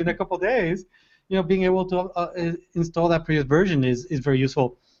due in a couple of days. Being able to install that previous version is very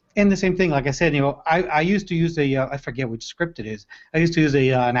useful. And the same thing, like I said, I used to use I forget which script it is. I used to use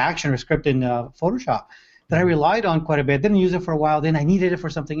an action or script in Photoshop that I relied on quite a bit. Didn't use it for a while. Then I needed it for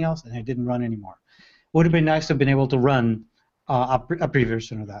something else, and it didn't run anymore. Would have been nice to have been able to run a previous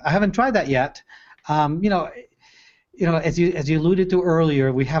version of that. I haven't tried that yet. As you alluded to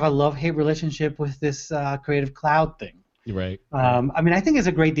earlier, we have a love-hate relationship with this Creative Cloud thing. Right. I mean, I think it's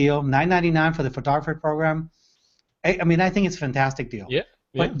a great deal. $9.99 for the photography program. I mean, I think it's a fantastic deal. Yeah.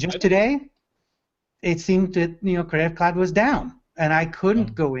 But just today, it seemed that Creative Cloud was down, and I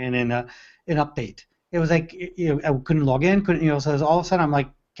couldn't go in and update. It was like I couldn't log in, so all of a sudden I'm like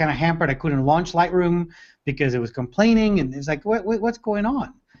kind of hampered. I couldn't launch Lightroom because it was complaining, and it's like, what's going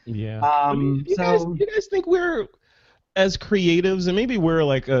on? Yeah. You guys think we're, as creatives, and maybe we're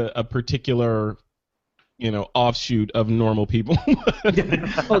like a particular, offshoot of normal people.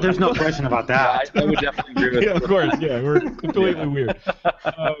 Oh, there's no question about that. I would definitely agree with Yeah, of course. Yeah, we're completely weird.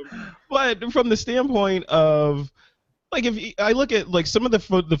 But from the standpoint of, like, if I look at like some of the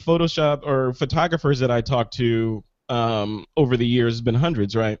Photoshop or photographers that I talked to over the years, has been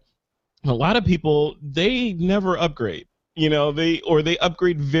hundreds, right? A lot of people, they never upgrade. They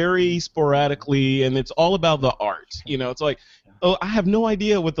upgrade very sporadically, and it's all about the art. It's like, oh, I have no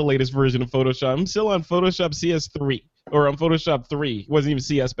idea what the latest version of Photoshop. I'm still on Photoshop CS3 or on Photoshop 3. It wasn't even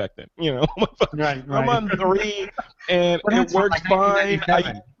CS back then. Right. I'm on 3, and Well, it works like fine.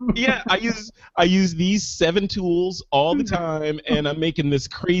 1997. I use these 7 tools all the time, and I'm making this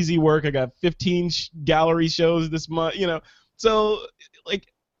crazy work. I got 15 gallery shows this month. So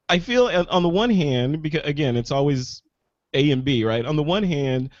like, I feel on the one hand, because again, it's always A and B, right? On the one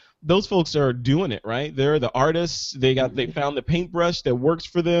hand, those folks are doing it, right? They're the artists. They found the paintbrush that works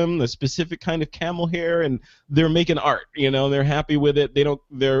for them, the specific kind of camel hair, and they're making art. They're happy with it.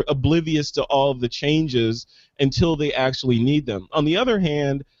 They're oblivious to all of the changes until they actually need them. On the other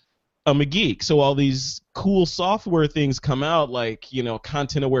hand, I'm a geek, so all these cool software things come out, like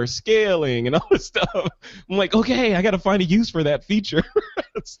content-aware scaling and all this stuff. I'm like, okay, I got to find a use for that feature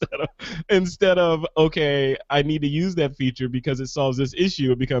instead of okay, I need to use that feature because it solves this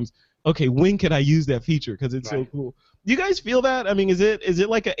issue. It becomes okay, when can I use that feature because it's so cool. Do you guys feel that? I mean, is it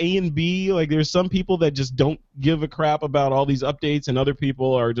like an A and B? Like, there's some people that just don't give a crap about all these updates, and other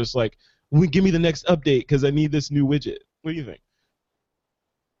people are just like, give me the next update because I need this new widget. What do you think?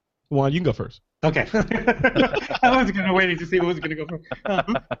 Juan, you can go first. Okay. I was going to wait to see who was going to go first.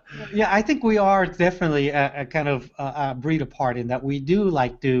 Yeah, I think we are definitely a kind of a breed apart in that we do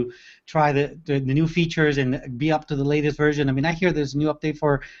like to try the new features and be up to the latest version. I mean, I hear there's a new update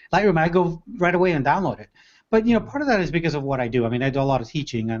for Lightroom, I go right away and download it. But part of that is because of what I do. I mean, I do a lot of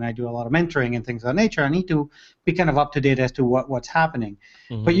teaching and I do a lot of mentoring and things of that nature. I need to be kind of up to date as to what's happening.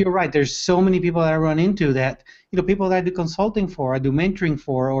 Mm-hmm. But you're right. There's so many people that I run into that, people that I do consulting for, I do mentoring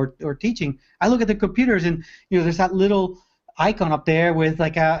for, or teaching. I look at the computers and there's that little icon up there with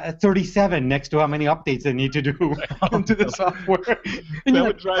like a 37 next to how many updates they need to do into the software. And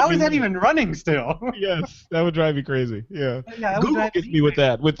how is that even running still? Yes, that would drive me crazy. Yeah. Google gets me with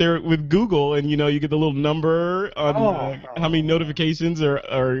that. With Google, and you get the little number on how many notifications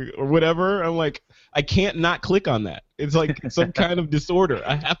or whatever. I'm like, I can't not click on that. It's like some kind of disorder.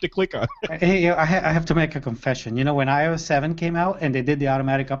 I have to click on it. Hey, I have to make a confession. When iOS 7 came out and they did the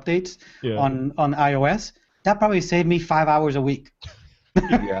automatic updates on iOS, that probably saved me 5 hours a week.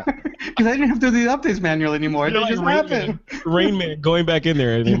 Yeah. Because I didn't have to do the updates manually anymore. It just happened. Rain Man going back in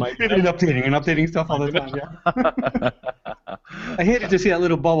there and updating stuff all the time. Yeah. I hated to see that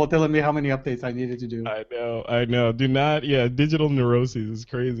little bubble telling me how many updates I needed to do. I know. Do not. Yeah, digital neuroses is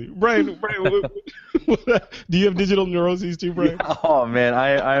crazy. Brian, do you have digital neuroses too, Brian? Yeah. Oh man,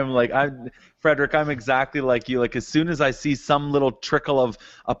 I'm Frederick, I'm exactly like you. Like, as soon as I see some little trickle of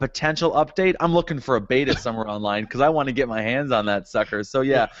a potential update, I'm looking for a beta somewhere online because I want to get my hands on that sucker. So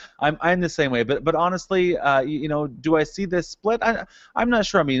yeah, I'm the same way. But honestly, do I see this split? I'm not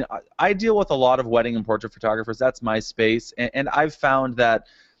sure. I mean, I deal with a lot of wedding and portrait photographers. That's my space, and I've found that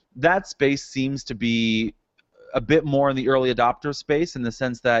space seems to be a bit more in the early adopter space, in the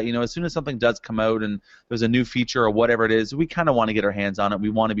sense that as soon as something does come out and there's a new feature or whatever it is, we kind of want to get our hands on it. We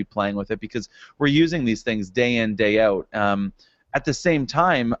want to be playing with it because we're using these things day in, day out. At the same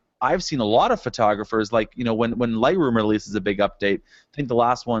time, I've seen a lot of photographers, like when Lightroom releases a big update, I think the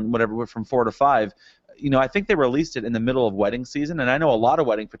last one, whatever, from 4 to 5, I think they released it in the middle of wedding season, and I know a lot of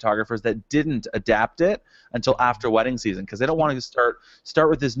wedding photographers that didn't adapt it until after wedding season because they don't want to start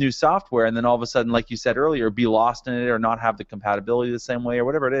with this new software and then all of a sudden, like you said earlier, be lost in it or not have the compatibility the same way or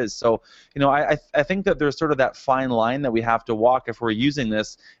whatever it is. So, I think that there's sort of that fine line that we have to walk if we're using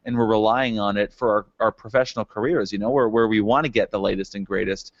this and we're relying on it for our professional careers, where we want to get the latest and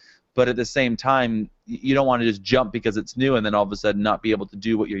greatest. But at the same time, you don't want to just jump because it's new and then all of a sudden not be able to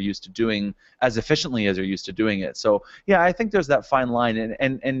do what you're used to doing as efficiently as you're used to doing it. So yeah, I think there's that fine line,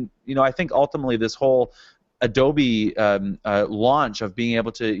 and I think ultimately this whole Adobe launch of being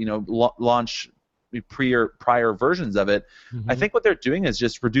able to launch prior versions of it, I think what they're doing is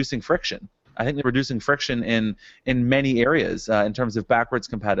just reducing friction. I think they're reducing friction in many areas in terms of backwards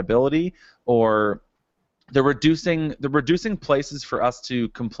compatibility, or they're reducing places for us to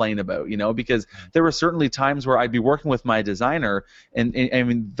complain about, because there were certainly times where I'd be working with my designer, and I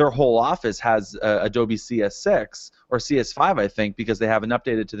mean, their whole office has Adobe CS6 or CS5, I think, because they haven't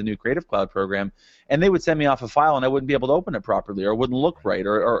updated to the new Creative Cloud program, and they would send me off a file and I wouldn't be able to open it properly, or it wouldn't look right,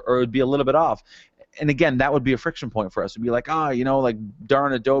 or it would be a little bit off. And again, that would be a friction point for us. We'd be like, like,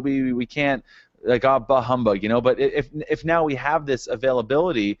 darn Adobe, we can't like bah humbug, But if now we have this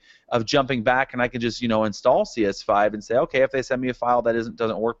availability of jumping back, and I can just install CS5 and say, okay, if they send me a file that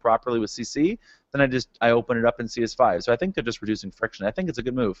doesn't work properly with CC, then I open it up in CS5. So I think they're just reducing friction. I think it's a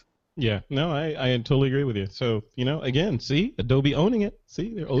good move. Yeah, no, I totally agree with you. So again, see, Adobe owning it.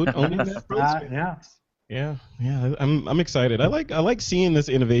 See, they're owning that process. Yeah. Yeah, I'm excited. I like seeing this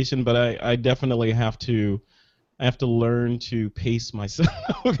innovation, but I definitely have to learn to pace myself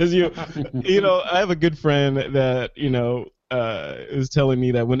because I have a good friend that is telling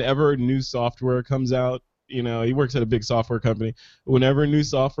me that whenever new software comes out, he works at a big software company. Whenever new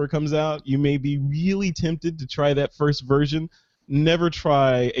software comes out, you may be really tempted to try that first version. Never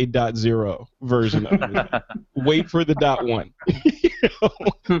try a .0 version of it. Wait for the .1.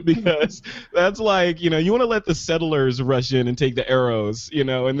 Because that's like, you want to let the settlers rush in and take the arrows,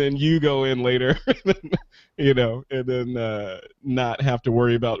 and then you go in later, and then not have to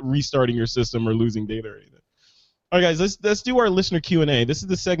worry about restarting your system or losing data or anything. All right, guys, let's do our listener Q&A. This is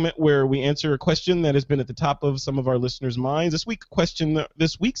the segment where we answer a question that has been at the top of some of our listeners' minds. This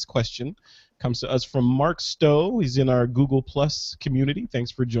week's question comes to us from Mark Stowe. He's in our Google Plus community.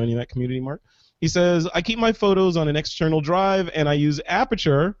 Thanks for joining that community, Mark. He says, I keep my photos on an external drive, and I use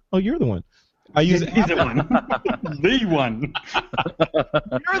Aperture. Oh, you're the one. He's the one. The one.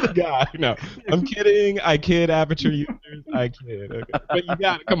 You're the guy. No, I'm kidding. I kid, Aperture users. I kid. Okay. But you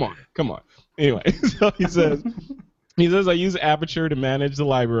got it. Come on. Anyway, so he says, I use Aperture to manage the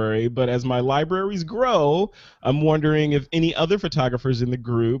library, but as my libraries grow, I'm wondering if any other photographers in the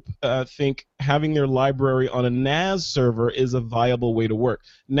group think having their library on a NAS server is a viable way to work.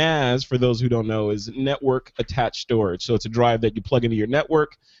 NAS, for those who don't know, is network attached storage. So it's a drive that you plug into your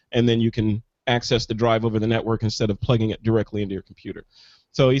network, and then you can access the drive over the network instead of plugging it directly into your computer.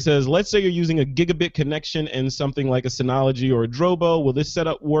 So he says, let's say you're using a gigabit connection and something like a Synology or a Drobo. Will this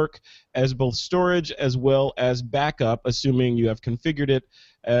setup work as both storage as well as backup, assuming you have configured it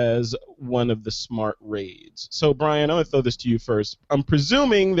as one of the smart RAIDs? So, Brian, I'm going to throw this to you first. I'm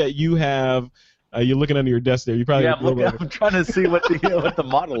presuming that you have, you're looking under your desk there. You probably I'm trying to see what the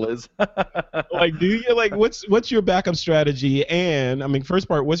model is. What's your backup strategy? And, first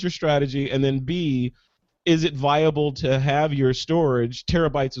part, what's your strategy? And then B, is it viable to have your storage,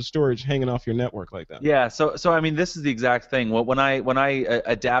 terabytes of storage, hanging off your network like that? Yeah. So this is the exact thing. When I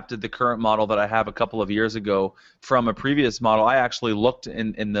adapted the current model that I have a couple of years ago from a previous model, I actually looked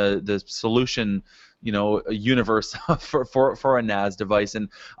in the solution, universe for a NAS device, and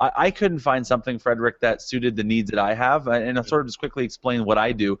I couldn't find something, Frederick, that suited the needs that I have. And I'll sort of just quickly explain what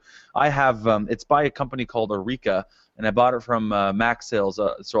I do. I have it's by a company called Eureka, and I bought it from Mac Sales,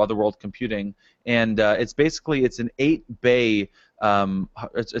 so Otherworld Computing, and it's an 8-bay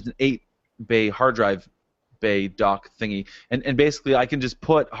hard drive bay dock thingy, and basically I can just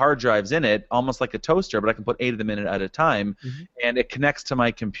put hard drives in it, almost like a toaster, but I can put 8 of them in it at a time, and it connects to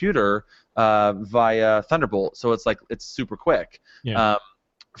my computer via Thunderbolt, so it's super quick. Yeah.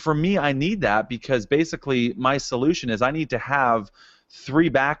 For me, I need that because basically my solution is I need to have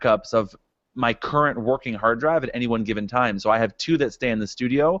 3 backups of my current working hard drive at any one given time. So I have 2 that stay in the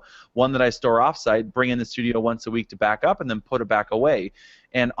studio, 1 that I store offsite, bring in the studio once a week to back up, and then put it back away.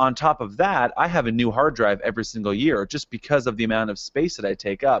 And on top of that, I have a new hard drive every single year just because of the amount of space that I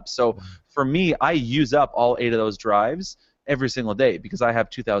take up. So for me, I use up all 8 of those drives every single day because I have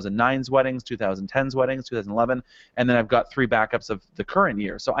 2009's weddings, 2010's weddings, 2011, and then I've got 3 backups of the current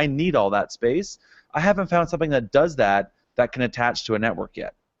year. So I need all that space. I haven't found something that does that can attach to a network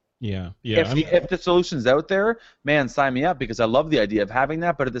yet. Yeah. If the solution's out there, man, sign me up because I love the idea of having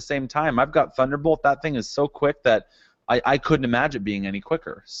that. But at the same time, I've got Thunderbolt. That thing is so quick that I couldn't imagine it being any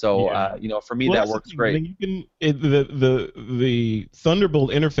quicker. So for me, that works great. The Thunderbolt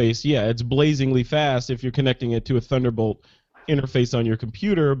interface, it's blazingly fast if you're connecting it to a Thunderbolt interface on your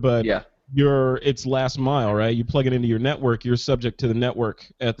computer. But it's last mile, right? You plug it into your network, you're subject to the network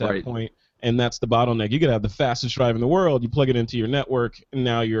at that point. And that's the bottleneck. You could have the fastest drive in the world. You plug it into your network, and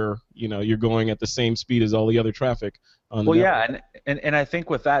now you're going at the same speed as all the other traffic on the network. and I think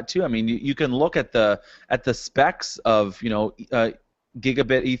with that too. You can look at the specs of gigabit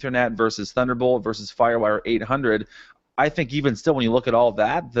Ethernet versus Thunderbolt versus FireWire 800. I think even still, when you look at all of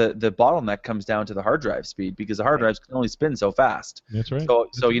that, the bottleneck comes down to the hard drive speed because the hard drives can only spin so fast. That's right. So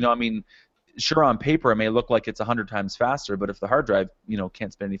sure, on paper it may look like it's 100 times faster, but if the hard drive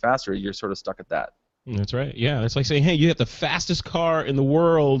can't spin any faster, you're sort of stuck at that. That's right. Yeah, that's like saying, hey, you have the fastest car in the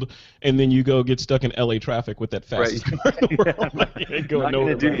world, and then you go get stuck in LA traffic with that fastest car in the world. Like, you ain't going Not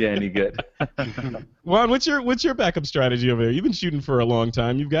nowhere. going to do you any good. Juan, what's your backup strategy over there? You've been shooting for a long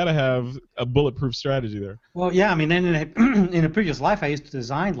time. You've got to have a bulletproof strategy there. Well, yeah, I mean, in a previous life, I used to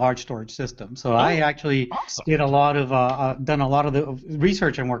design large storage systems, so I actually did a lot of done a lot of the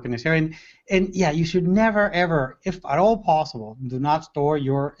research and work in this area. And yeah, you should never ever, if at all possible, do not store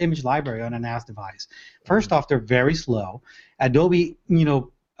your image library on a NAS device. First off, they're very slow. Adobe, it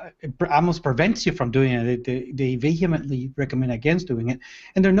almost prevents you from doing it. They vehemently recommend against doing it,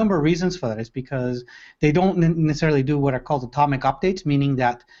 and there are a number of reasons for that. It's because they don't necessarily do what are called atomic updates, meaning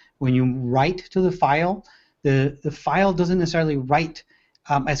that when you write to the file, the file doesn't necessarily write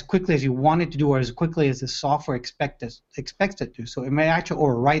as quickly as you want it to do, or as quickly as the software expects it to. So it may actually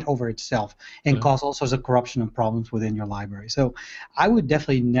overwrite over itself and cause all sorts of corruption and problems within your library. So I would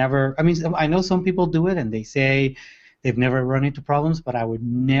definitely never. I mean, I know some people do it, and they say they've never run into problems, but I would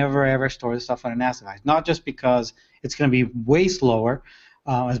never ever store the stuff on a NAS device. Not just because it's going to be way slower,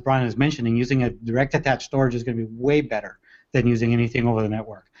 as Brian was mentioning, using a direct attached storage is going to be way better than using anything over the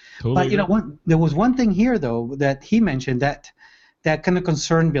network. Totally. But there was one thing here though that he mentioned that kind of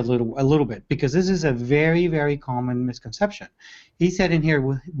concerned me a little bit, because this is a very, very common misconception. He said in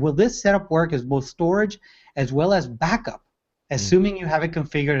here, will this setup work as both storage as well as backup, assuming you have it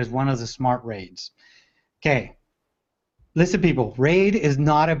configured as one of the smart RAIDs? Okay. Listen, people, RAID is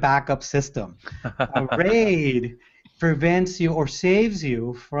not a backup system. A RAID prevents you or saves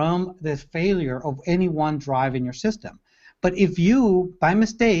you from the failure of any one drive in your system. But if you, by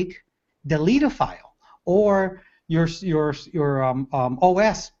mistake, delete a file, or your OS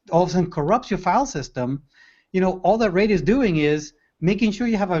all of a sudden corrupts your file system, all that RAID is doing is making sure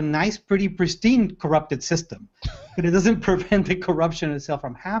you have a nice, pretty, pristine corrupted system. But it doesn't prevent the corruption itself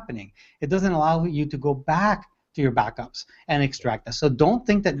from happening. It doesn't allow you to go back to your backups and extract that. So don't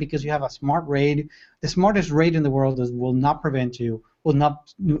think that because you have a smart RAID, the smartest RAID in the world will not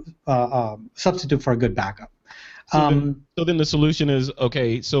substitute for a good backup. So then the solution is,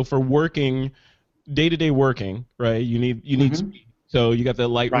 okay, so for working, day-to-day working, right, you need speed. So you got the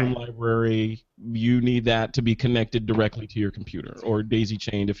Lightroom library, you need that to be connected directly to your computer, or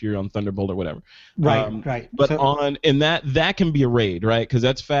daisy-chained if you're on Thunderbolt or whatever. Right. But that can be a RAID, right, because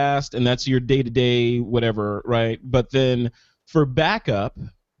that's fast and that's your day-to-day whatever, right? But then for backup,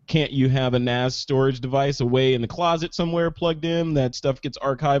 can't you have a NAS storage device away in the closet somewhere plugged in that stuff gets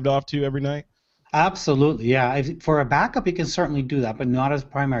archived off to every night? Absolutely, yeah. For a backup, you can certainly do that, but not as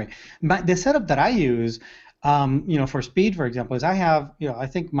primary. But the setup that I use, for speed, for example, is I have, I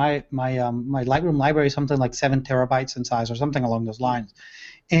think my Lightroom library is something like 7 terabytes in size or something along those lines,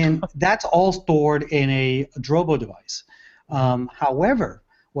 and that's all stored in a Drobo device. However,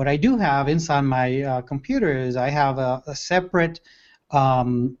 what I do have inside my computer is I have a separate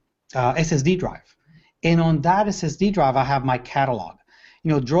SSD drive, and on that SSD drive I have my catalog.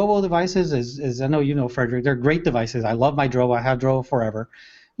 Drobo devices, as I know you know, Frederick, they're great devices. I love my Drobo. I have Drobo forever.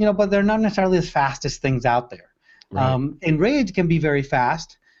 But they're not necessarily the fastest things out there. Right. And RAID can be very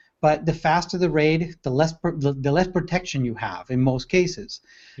fast, but the faster the RAID, the less protection you have in most cases.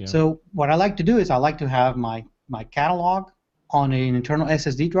 Yeah. So what I like to do is I like to have my catalog on an internal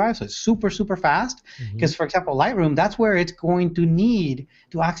SSD drive, so it's super, super fast. Because, for example, Lightroom, that's where it's going to need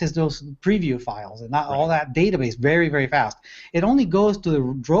to access those preview files and all that database very, very fast. It only goes to the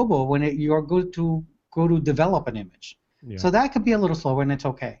Drobo when you're going to go to develop an image. Yeah. So that could be a little slower, and it's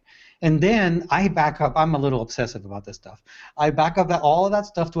okay. And then I back up. I'm a little obsessive about this stuff. I back up all of that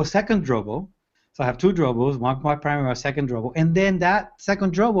stuff to a second Drobo. So I have 2 Drobos, one my primary, a second Drobo, and then that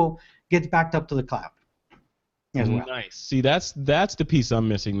second Drobo gets backed up to the cloud as well. Nice. See, that's the piece I'm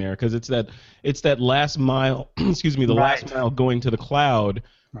missing there, because it's that last mile. Excuse me, the last mile going to the cloud.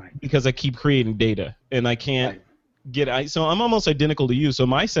 Right. Because I keep creating data, and I can't so I'm almost identical to you. So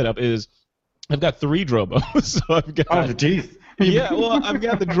my setup is, I've got 3 Drobos. So I've got. Oh, geez. Yeah, well, I've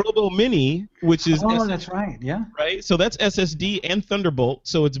got the Drobo Mini, which is. Oh, that's right. Yeah. Right. So that's SSD and Thunderbolt,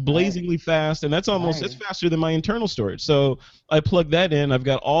 so it's blazingly fast, and that's almost it's faster than my internal storage. So I plug that in. I've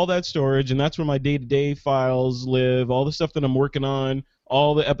got all that storage, and that's where my day-to-day files live. All the stuff that I'm working on,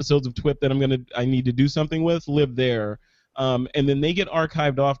 all the episodes of TWIP that I need to do something with, live there. And then they get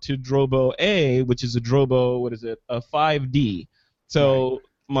archived off to Drobo A, which is a Drobo. What is it? A 5D. So. Right.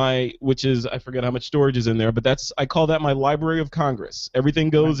 Which is, I forget how much storage is in there, but I call that my Library of Congress. Everything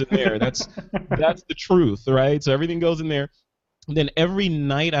goes in there. That's the truth, right? So everything goes in there. And then every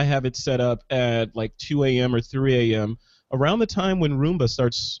night I have it set up at like 2 a.m. or 3 a.m. around the time when Roomba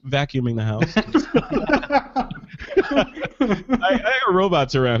starts vacuuming the house. I have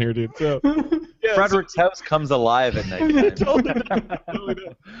robots around here, dude. So yeah, Frederick's house comes alive at night. Totally.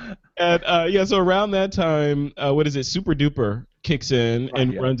 And so around that time, what is it? Super Duper kicks in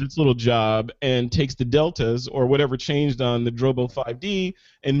and runs its little job and takes the deltas or whatever changed on the Drobo 5D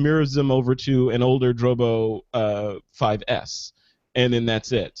and mirrors them over to an older Drobo 5S, and then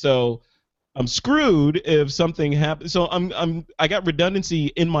that's it. So I'm screwed if something happens. So I got redundancy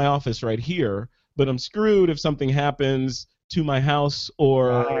in my office right here, but I'm screwed if something happens to my house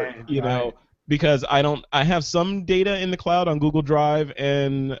or you know, because I have some data in the cloud on Google Drive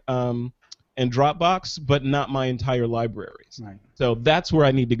and Dropbox, but not my entire libraries. Right. So that's where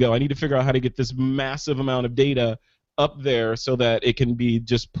I need to go. I need to figure out how to get this massive amount of data up there so that it can be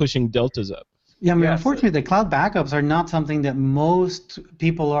just pushing deltas up. Yeah, I mean, unfortunately, the cloud backups are not something that most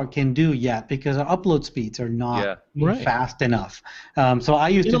people can do yet because our upload speeds are not fast enough. So I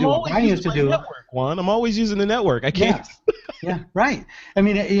used to do what Brian used to do. I'm always using the network. I can't. Yeah, right. I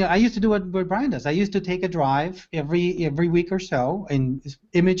mean, I used to do what Brian does. I used to take a drive every week or so and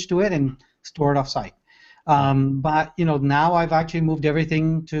image to it and store it off-site. But now I've actually moved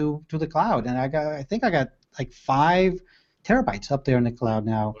everything to the cloud, and I think I got like 5 terabytes up there in the cloud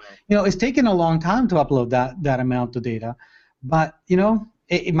now. It's taken a long time to upload that amount of data, but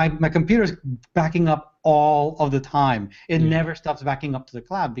my computer's backing up all of the time. It never stops backing up to the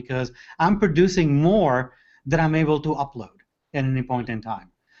cloud because I'm producing more than I'm able to upload at any point in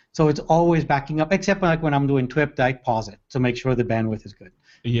time. So it's always backing up, except like when I'm doing TWIP, I pause it to make sure the bandwidth is good.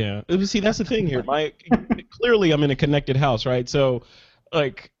 Yeah. See, that's the thing here. Clearly I'm in a connected house, right? So,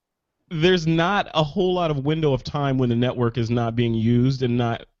 like, there's not a whole lot of window of time when the network is not being used and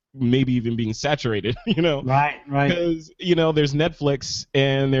not maybe even being saturated, Right. Because, there's Netflix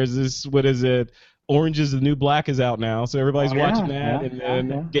and there's this, what is it, Orange is the New Black is out now, so everybody's watching that, and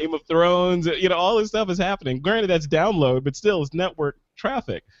then Game of Thrones, all this stuff is happening. Granted, that's download, but still, it's network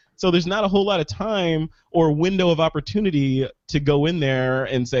traffic. So there's not a whole lot of time or window of opportunity to go in there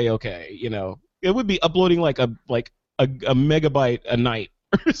and say, okay, it would be uploading like a megabyte a night.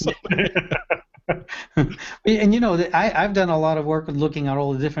 And I've done a lot of work with looking at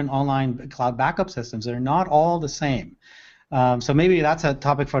all the different online cloud backup systems. They're not all the same. So maybe that's a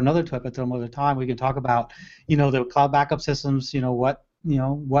topic for another TWIP at some other time. We can talk about, the cloud backup systems.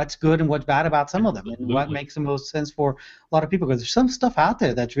 What's good and what's bad about some of them, and what makes the most sense for a lot of people. Because there's some stuff out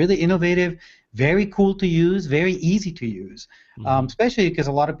there that's really innovative, very cool to use, very easy to use. Especially because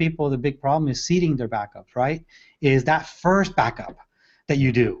a lot of people, the big problem is seeding their backups. Right? Is that first backup that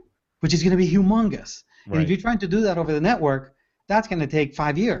you do, which is going to be humongous. Right. And if you're trying to do that over the network, that's going to take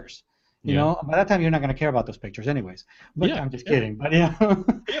 5 years. By that time you're not going to care about those pictures anyways. But I'm just kidding. But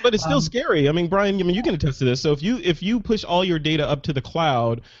but it's still scary. I mean, Brian, you can attest to this. So if you push all your data up to the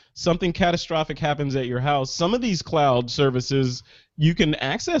cloud, something catastrophic happens at your house. Some of these cloud services, you can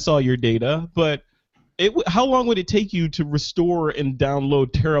access all your data, but how long would it take you to restore and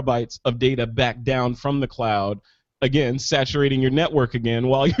download terabytes of data back down from the cloud? Again, saturating your network again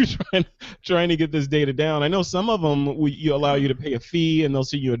while you're trying to get this data down. I know some of them you allow you to pay a fee and they'll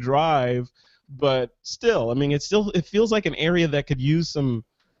send you a drive, but still, I mean, it feels like an area that could use some,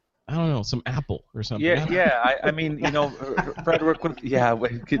 I don't know, some Apple or something. I mean, Frederick would use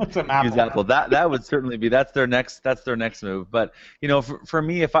Apple. That would certainly be that's their next move. But for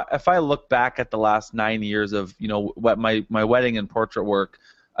me, if I look back at the last 9 years of what my wedding and portrait work.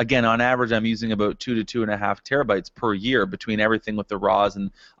 Again, on average, I'm using about 2 to 2.5 terabytes per year between everything with the RAWs,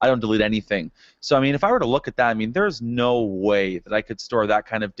 and I don't delete anything. So, I mean, if I were to look at that, I mean, there's no way that I could store that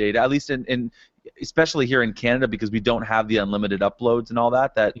kind of data, at least especially here in Canada, because we don't have the unlimited uploads and all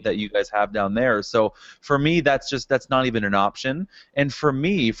that you guys have down there. So for me, that's not even an option. And for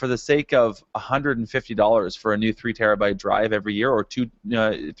me, for the sake of $150 for a new 3 terabyte drive every year, or 3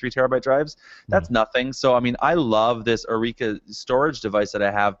 terabyte drives, that's nothing. So I mean, I love this Eureka storage device that I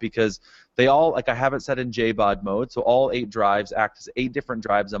have because they all, like, I have it set in JBOD mode, so all 8 drives act as 8 different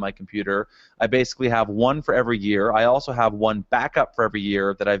drives on my computer. I basically have one for every year. I also have one backup for every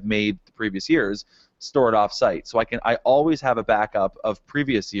year that I've made the previous years, stored off-site. So I always have a backup of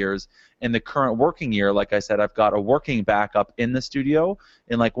previous years. In the current working year, like I said, I've got a working backup in the studio.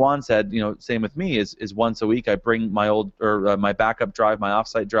 And like Juan said, same with me, is once a week I bring my backup drive, my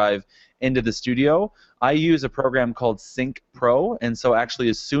off-site drive, into the studio. I use a program called Sync Pro, and so actually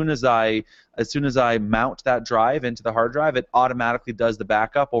as soon as I mount that drive into the hard drive, it automatically does the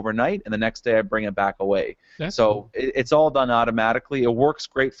backup overnight, and the next day I bring it back away. That's cool. It's all done automatically. It works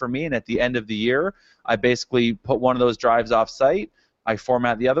great for me, and at the end of the year, I basically put one of those drives off-site, I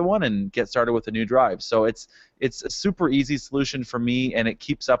format the other one, and get started with a new drive. So it's a super easy solution for me, and it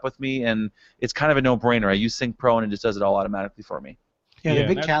keeps up with me, and it's kind of a no-brainer. I use Sync Pro, and it just does it all automatically for me. Yeah, the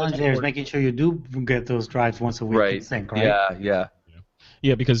big that's challenge there is important. making sure you do get those drives once a week in Right. sync, right? Yeah.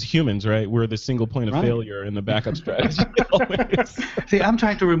 Yeah, because humans, right? We're the single point of Right. failure in the backup strategy. Always. See, I'm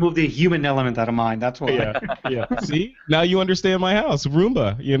trying to remove the human element out of mine. That's why. Yeah. See, now you understand my house,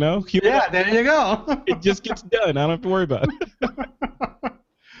 Roomba. Human. Yeah, there you go. It just gets done. I don't have to worry about it.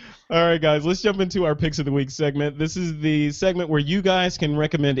 All right, guys, let's jump into our Picks of the Week segment. This is the segment where you guys can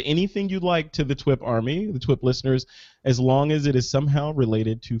recommend anything you'd like to the TWIP Army, the TWIP listeners, as long as it is somehow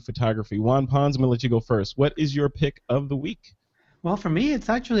related to photography. Juan Pons, I'm going to let you go first. What is your pick of the week? Well, for me, it's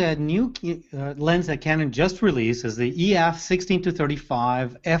actually a new lens that Canon just released, is the EF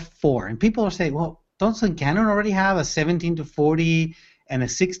 16-35 f4. And people are saying, well, doesn't Canon already have a 17-40 and a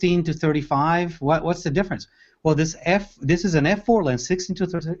 16-35? What's the difference? Well, this is an f4 lens,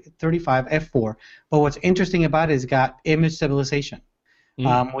 16-35 f4. But what's interesting about it is it's got image stabilization,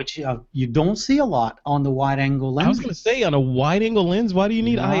 which you don't see a lot on the wide-angle lens. I was going to say, on a wide-angle lens, why do you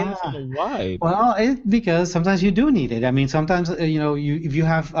need IS on a wide? Well, because sometimes you do need it. I mean, sometimes if you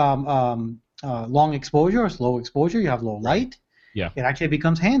have long exposure or slow exposure, you have low light. Yeah. It actually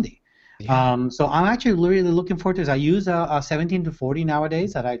becomes handy. Yeah. So I'm actually really looking forward to this. I use a 17-40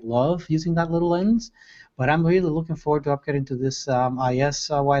 nowadays. That I love using that little lens, but I'm really looking forward to upgrading to this IS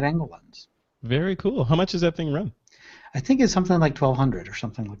wide-angle lens. Very cool. How much does that thing run? I think it's something like 1,200 or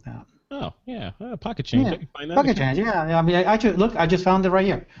something like that. Oh, yeah, pocket change. Yeah. I can find that. Pocket change, yeah. I mean, I just found it right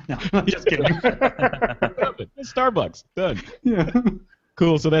here. No, I'm just kidding. Starbucks. Done. Yeah.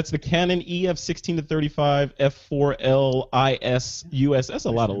 Cool. So that's the Canon EF 16-35 f4L IS US. That's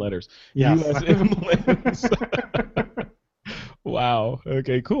a lot of letters. Yeah. USM lens. Wow.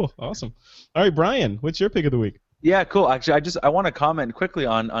 Okay. Cool. Awesome. All right, Brian. What's your pick of the week? Yeah, cool. Actually, I want to comment quickly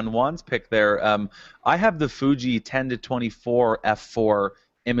on Juan's pick there. I have the Fuji 10-24 f4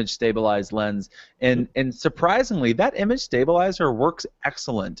 image stabilized lens, and surprisingly, that image stabilizer works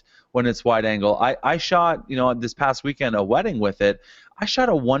excellent when it's wide angle. I shot this past weekend a wedding with it. I shot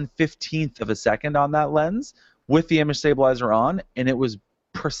a 1/15th of a second on that lens with the image stabilizer on, and it was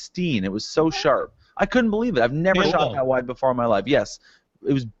pristine. It was so sharp. I couldn't believe it. I've never shot that wide before in my life. Yes.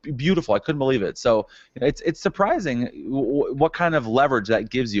 It was beautiful. I couldn't believe it. So it's surprising what kind of leverage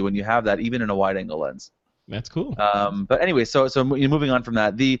that gives you when you have that, even in a wide-angle lens. That's cool. But anyway, so moving on from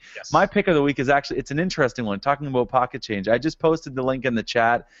that, my pick of the week is actually, it's an interesting one. Talking about pocket change, I just posted the link in the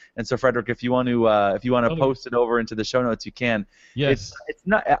chat, and so Frederick, if you want to post it over into the show notes, you can. Yes. It's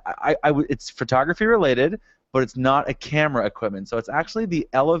not. It's photography related, but it's not a camera equipment. So it's actually the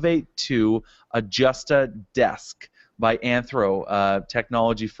Elevate 2 Adjusta Desk by Anthro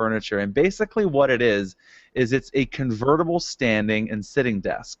Technology Furniture, and basically what it is it's a convertible standing and sitting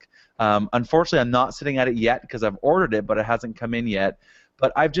desk. Unfortunately, I'm not sitting at it yet because I've ordered it, but it hasn't come in yet.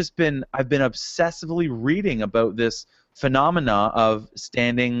 But I've been obsessively reading about this phenomena of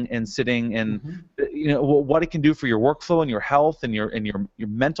standing and sitting, and what it can do for your workflow and your health and your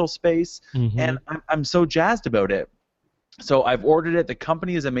mental space. And I'm so jazzed about it. So I've ordered it. The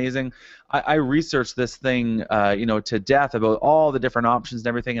company is amazing. I researched this thing, to death about all the different options and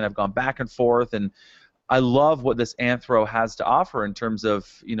everything, and I've gone back and forth. And I love what this Anthro has to offer in terms of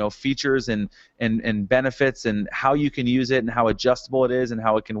features and benefits, and how you can use it, and how adjustable it is, and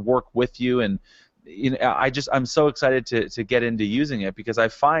how it can work with you. And I'm so excited to get into using it, because I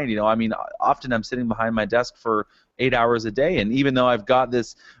find often I'm sitting behind my desk for 8 hours a day, and even though I've got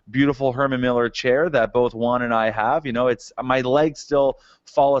this beautiful Herman Miller chair that both Juan and I have, it's my legs still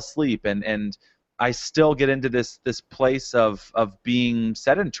fall asleep, and I still get into this place of being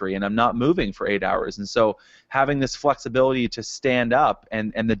sedentary, and I'm not moving for 8 hours. And so having this flexibility to stand up,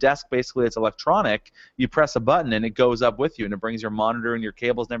 and the desk, basically it's electronic, you press a button and it goes up with you, and it brings your monitor and your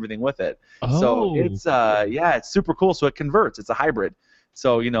cables and everything with it. So it's super cool. So it converts. It's a hybrid.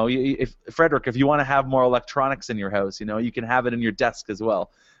 So if Frederick, if you want to have more electronics in your house, you can have it in your desk as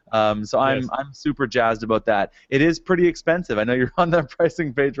well. So I'm super jazzed about that. It is pretty expensive. I know you're on the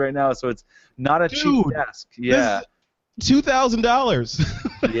pricing page right now, so it's not a cheap desk. Yeah.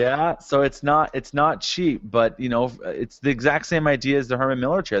 $2,000. Yeah, so it's not cheap, but it's the exact same idea as the Herman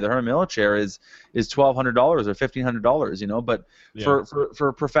Miller chair. The Herman Miller chair is $1,200 or $1,500, but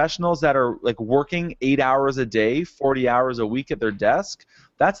for professionals that are like working 8 hours a day, 40 hours a week at their desk,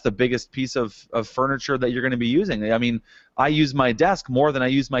 that's the biggest piece of furniture that you're going to be using. I mean, I use my desk more than I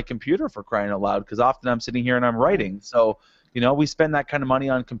use my computer, for crying out loud, because often I'm sitting here and I'm writing. So we spend that kind of money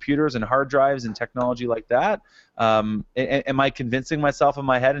on computers and hard drives and technology like that. Am I convincing myself in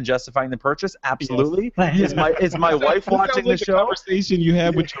my head and justifying the purchase? Absolutely. Yes. Is my wife watching the show? Conversation you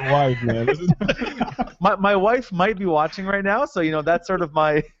had with your wife, man. My wife might be watching right now, so that's sort of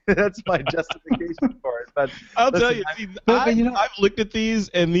my that's my justification for it. But I'll tell you, I've looked at these,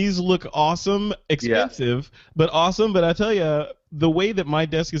 and these look awesome, expensive, but awesome. But I tell you, the way that my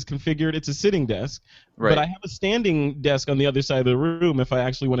desk is configured, it's a sitting desk. Right. But I have a standing desk on the other side of the room. If I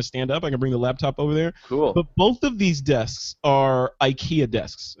actually want to stand up, I can bring the laptop over there. Cool. But both of these desks are IKEA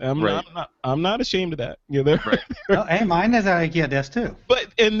desks. I'm not ashamed of that. Right. Hey, mine is an IKEA desk too.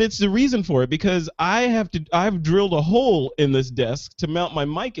 And it's the reason for it, because I've drilled a hole in this desk to mount my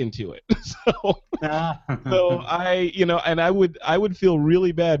mic into it. So and I would feel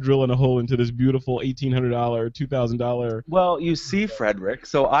really bad drilling a hole into this beautiful $1,800, $2,000. Well, you see, Frederick,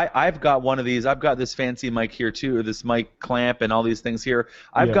 so I've got one of these. I've got this fancy mic here too, or this mic clamp and all these things here.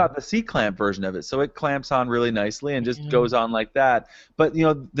 I've got the C-clamp version of it, so it clamps on really nicely and just goes on like that. But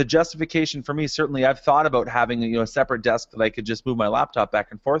the justification for me, certainly, I've thought about having a separate desk that I could just move my laptop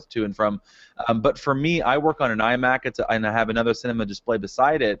back and forth to and from. But for me, I work on an iMac, and I have another cinema display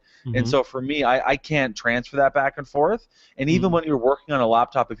beside it, and so for me, I can't transfer that back and forth. And even when you're working on a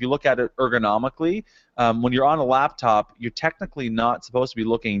laptop, if you look at it ergonomically, when you're on a laptop, you're technically not supposed to be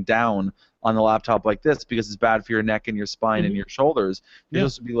looking down on the laptop like this, because it's bad for your neck and your spine and your shoulders. You're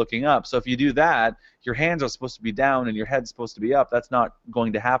supposed to be looking up. So if you do that, your hands are supposed to be down and your head's supposed to be up. That's not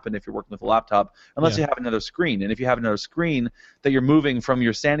going to happen if you're working with a laptop, unless you have another screen. And if you have another screen that you're moving from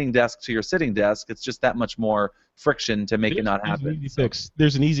your standing desk to your sitting desk, it's just that much more friction to make it not happen.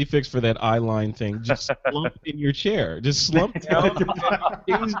 There's an easy fix for that eye line thing. Just slump in your chair. Just slump down.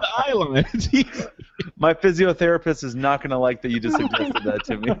 Change the eye line. It's easy. My physiotherapist is not going to like that you just suggested that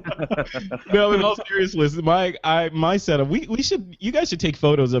to me. No, in all seriousness, my setup. You guys should take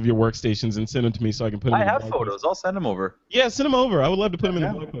photos of your workstations and send them to me so I can put them. I have photos. I'll send them over. Yeah, send them over. I would love to put them in the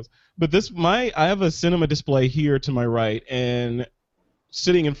blog post. But I have a cinema display here to my right, and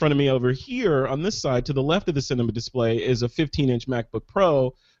sitting in front of me over here on this side to the left of the cinema display is a 15-inch MacBook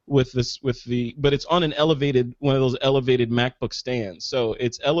Pro but it's on one of those elevated MacBook stands. So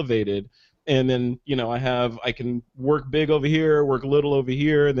it's elevated. And then, I can work big over here, work little over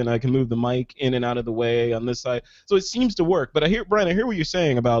here, and then I can move the mic in and out of the way on this side. So it seems to work. But Brian, I hear what you're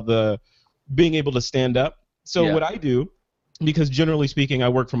saying about the being able to stand up. So what I do, because generally speaking I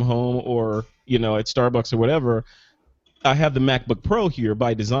work from home or, at Starbucks or whatever, I have the MacBook Pro here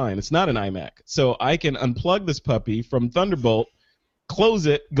by design. It's not an iMac. So I can unplug this puppy from Thunderbolt, close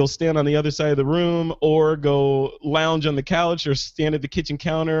it, go stand on the other side of the room, or go lounge on the couch, or stand at the kitchen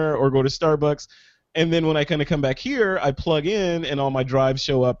counter, or go to Starbucks. And then when I kind of come back here, I plug in, and all my drives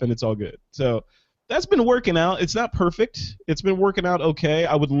show up, and it's all good. So that's been working out. It's not perfect. It's been working out okay.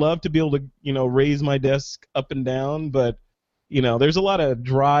 I would love to be able to, raise my desk up and down, but, there's a lot of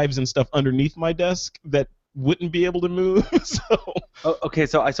drives and stuff underneath my desk that wouldn't be able to move. Okay,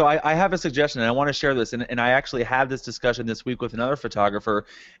 so I have a suggestion, and I want to share this, and I actually had this discussion this week with another photographer,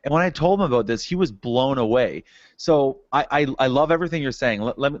 and when I told him about this, he was blown away. So I love everything you're saying.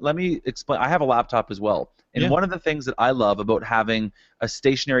 Let me explain. I have a laptop as well, and one of the things that I love about having a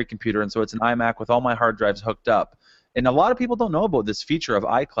stationary computer, and so it's an iMac with all my hard drives hooked up, and a lot of people don't know about this feature of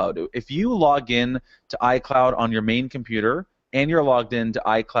iCloud. If you log in to iCloud on your main computer, and you're logged in to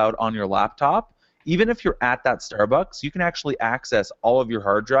iCloud on your laptop, even if you're at that Starbucks, you can actually access all of your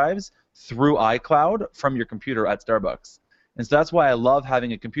hard drives through iCloud from your computer at Starbucks. And so that's why I love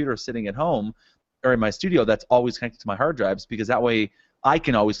having a computer sitting at home or in my studio that's always connected to my hard drives, because that way I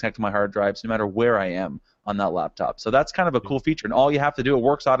can always connect to my hard drives no matter where I am on that laptop. So that's kind of a cool feature. And all you have to do, it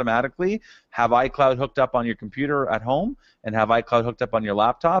works automatically, have iCloud hooked up on your computer at home and have iCloud hooked up on your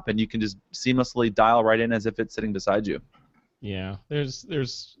laptop, and you can just seamlessly dial right in as if it's sitting beside you. Yeah,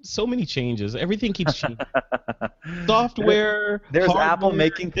 there's so many changes. Everything keeps changing. Software. There's hardware, Apple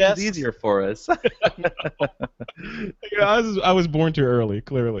making things easier for us. I was born too early.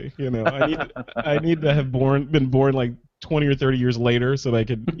 Clearly, I need to have been born like 20 or 30 years later, so that I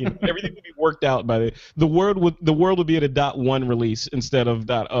could, everything would be worked out by the world would be at a .1 release instead of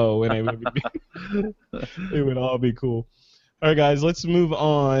 .0, and it would all be cool. All right, guys, let's move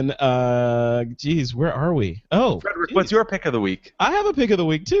on. Geez, where are we? Oh, Frederick, what's your pick of the week? I have a pick of the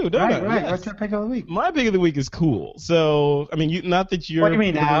week too, don't I? Right. Yes. What's your pick of the week? My pick of the week is cool. So, I mean, not that you're. What do you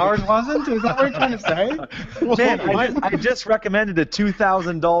mean, ours wasn't? Is that what you're trying to say? Dan, I just recommended a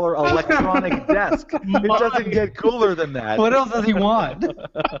 $2,000 electronic desk. It doesn't get cooler than that. What else does he want?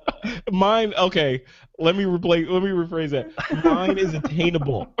 Mine. Okay, let me rephrase that. Mine is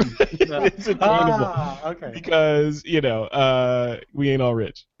attainable. It's attainable. Okay. Because we ain't all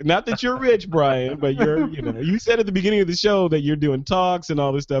rich. Not that you're rich, Brian, but you said at the beginning of the show that you're doing talks and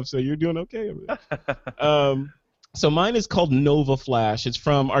all this stuff, so you're doing okay over there. So mine is called Nova Flash. It's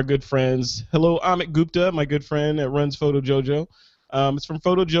from our good friends. Hello, Amit Gupta, my good friend that runs Photo Jojo. It's from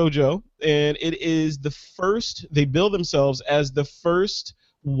Photo Jojo, and it is the first. They bill themselves as the first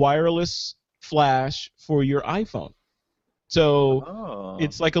wireless flash for your iPhone. So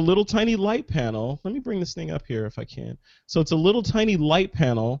it's like a little tiny light panel. Let me bring this thing up here if I can. So it's a little tiny light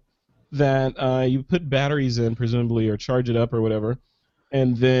panel that you put batteries in, presumably, or charge it up or whatever,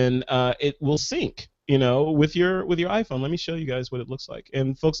 and then it will sync. With your iPhone. Let me show you guys what it looks like.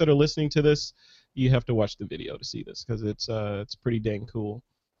 And folks that are listening to this, you have to watch the video to see this because it's pretty dang cool.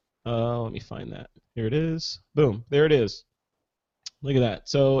 Let me find that. Here it is. Boom. There it is. Look at that.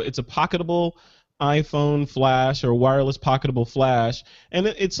 So it's a pocketable iPhone flash or wireless pocketable flash, and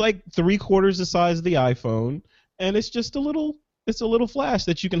it's like 3/4 the size of the iPhone, and it's just a little flash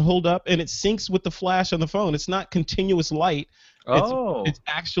that you can hold up, and it syncs with the flash on the phone. It's not continuous light. It's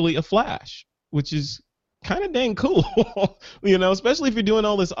actually a flash, which is kind of dang cool, especially if you're doing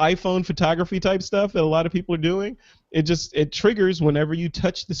all this iPhone photography type stuff that a lot of people are doing. It triggers whenever you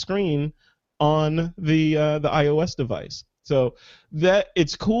touch the screen on the iOS device. So that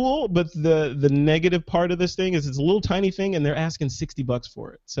it's cool, but the negative part of this thing is it's a little tiny thing, and they're asking $60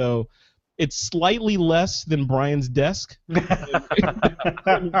 for it. So it's slightly less than Brian's desk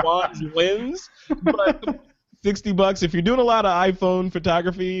and Juan's lens, but $60. If you're doing a lot of iPhone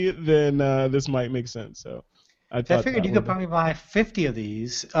photography, then this might make sense. So I figured you could probably buy 50 of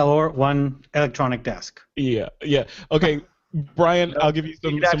these or one electronic desk. Yeah. Okay, Brian, I'll give you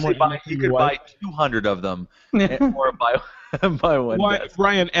some more. You could buy 200 of them, or buy one. Desk.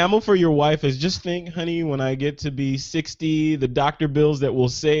 Brian, ammo for your wife is just think, honey, when I get to be 60, the doctor bills that we'll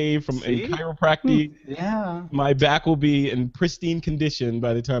save from chiropractic, my back will be in pristine condition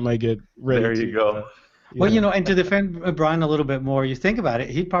by the time I get ready. There you go. Well, and to defend Brian a little bit more, you think about it,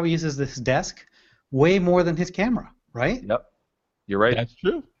 he probably uses this desk way more than his camera, right? Yep. You're right.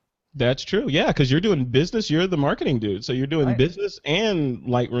 That's true. Yeah, because you're doing business. You're the marketing dude. So you're doing business and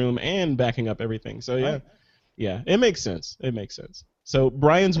Lightroom and backing up everything. So, yeah, it makes sense. So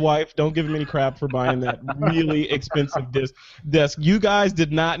Brian's wife, don't give him any crap for buying that really expensive desk. You guys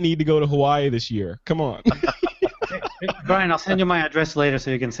did not need to go to Hawaii this year. Come on. Brian, I'll send you my address later so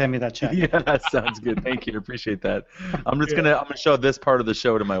you can send me that check. Yeah, that sounds good. Thank you. Appreciate that. I'm gonna show this part of the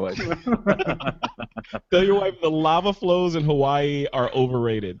show to my wife. Tell your wife the lava flows in Hawaii are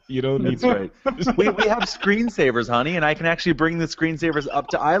overrated. You don't need. That's right. We have screensavers, honey, and I can actually bring the screensavers up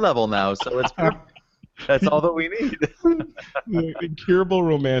to eye level now, so it's perfect. That's all that we need. Incurable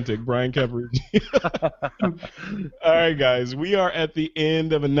romantic, Brian Caparucci. All right, guys, we are at the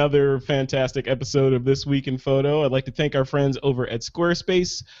end of another fantastic episode of This Week in Photo. I'd like to thank our friends over at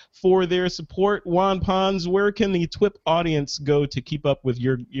Squarespace for their support. Juan Pons, where can the TWIP audience go to keep up with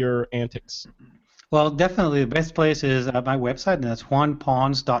your antics? Well, definitely the best place is my website, and that's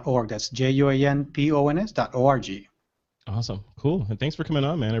juanpons.org. That's JUANPONS.org. Awesome. Cool. And thanks for coming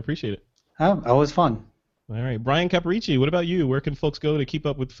on, man. I appreciate it. Always fun. All right, Brian Caparucci, what about you? Where can folks go to keep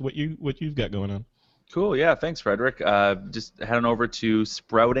up with what you've got going on? Cool, yeah, thanks, Frederick. Just head on over to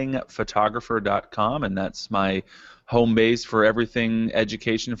sproutingphotographer.com, and that's my home base for everything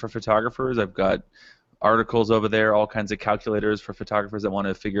education for photographers. I've got articles over there, all kinds of calculators for photographers that want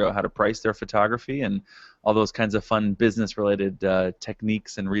to figure out how to price their photography, and all those kinds of fun business-related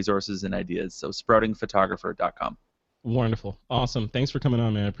techniques and resources and ideas. So sproutingphotographer.com. Wonderful, awesome. Thanks for coming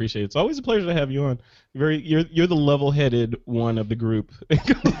on, man. I appreciate it. It's always a pleasure to have you on. You're the level-headed one of the group.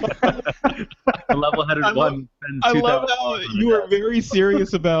 The level-headed one. I love how you were very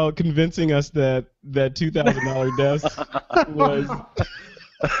serious about convincing us that $2,000 desk was.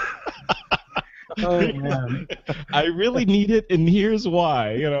 Oh man! I really need it, and here's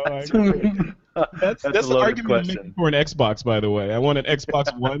why. That's an argument I'm making for an Xbox, by the way. I want an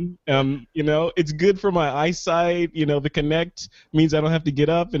Xbox One. It's good for my eyesight. The Kinect means I don't have to get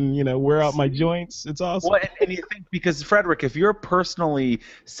up and wear out my joints. It's awesome. Well, and you think, because Frederick, if you're personally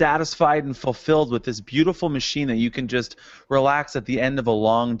satisfied and fulfilled with this beautiful machine that you can just relax at the end of a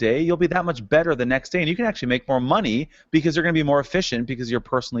long day, you'll be that much better the next day, and you can actually make more money because you're going to be more efficient because you're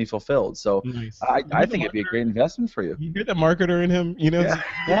personally fulfilled. So nice. I think it'd be a great investment for you. You hear the marketer in him?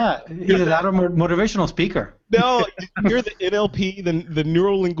 Yeah. Either that or motivational speaker. No, you're the NLP, the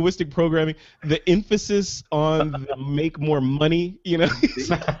neuro linguistic programming, the emphasis on the make more money. See,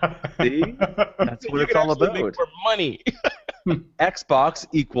 that's what it's all about. Make more money. Xbox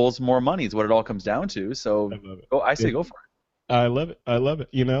equals more money is what it all comes down to. So I say go for it. I love it.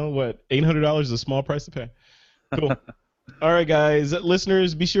 You know what? $800 is a small price to pay. Cool. All right, guys.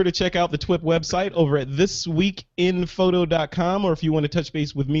 Listeners, be sure to check out the TWIP website over at thisweekinphoto.com, or if you want to touch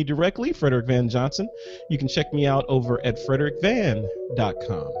base with me directly, Frederick Van Johnson, you can check me out over at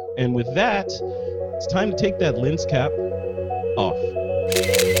frederickvan.com. And with that, it's time to take that lens cap off.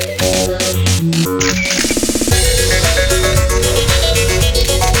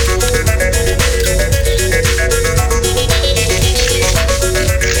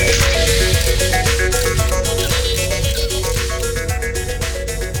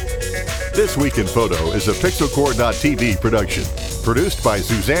 This Week in Photo is a PixelCore.tv production, produced by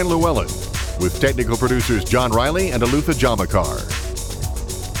Suzanne Llewellyn, with technical producers John Riley and Alutha Jamakar.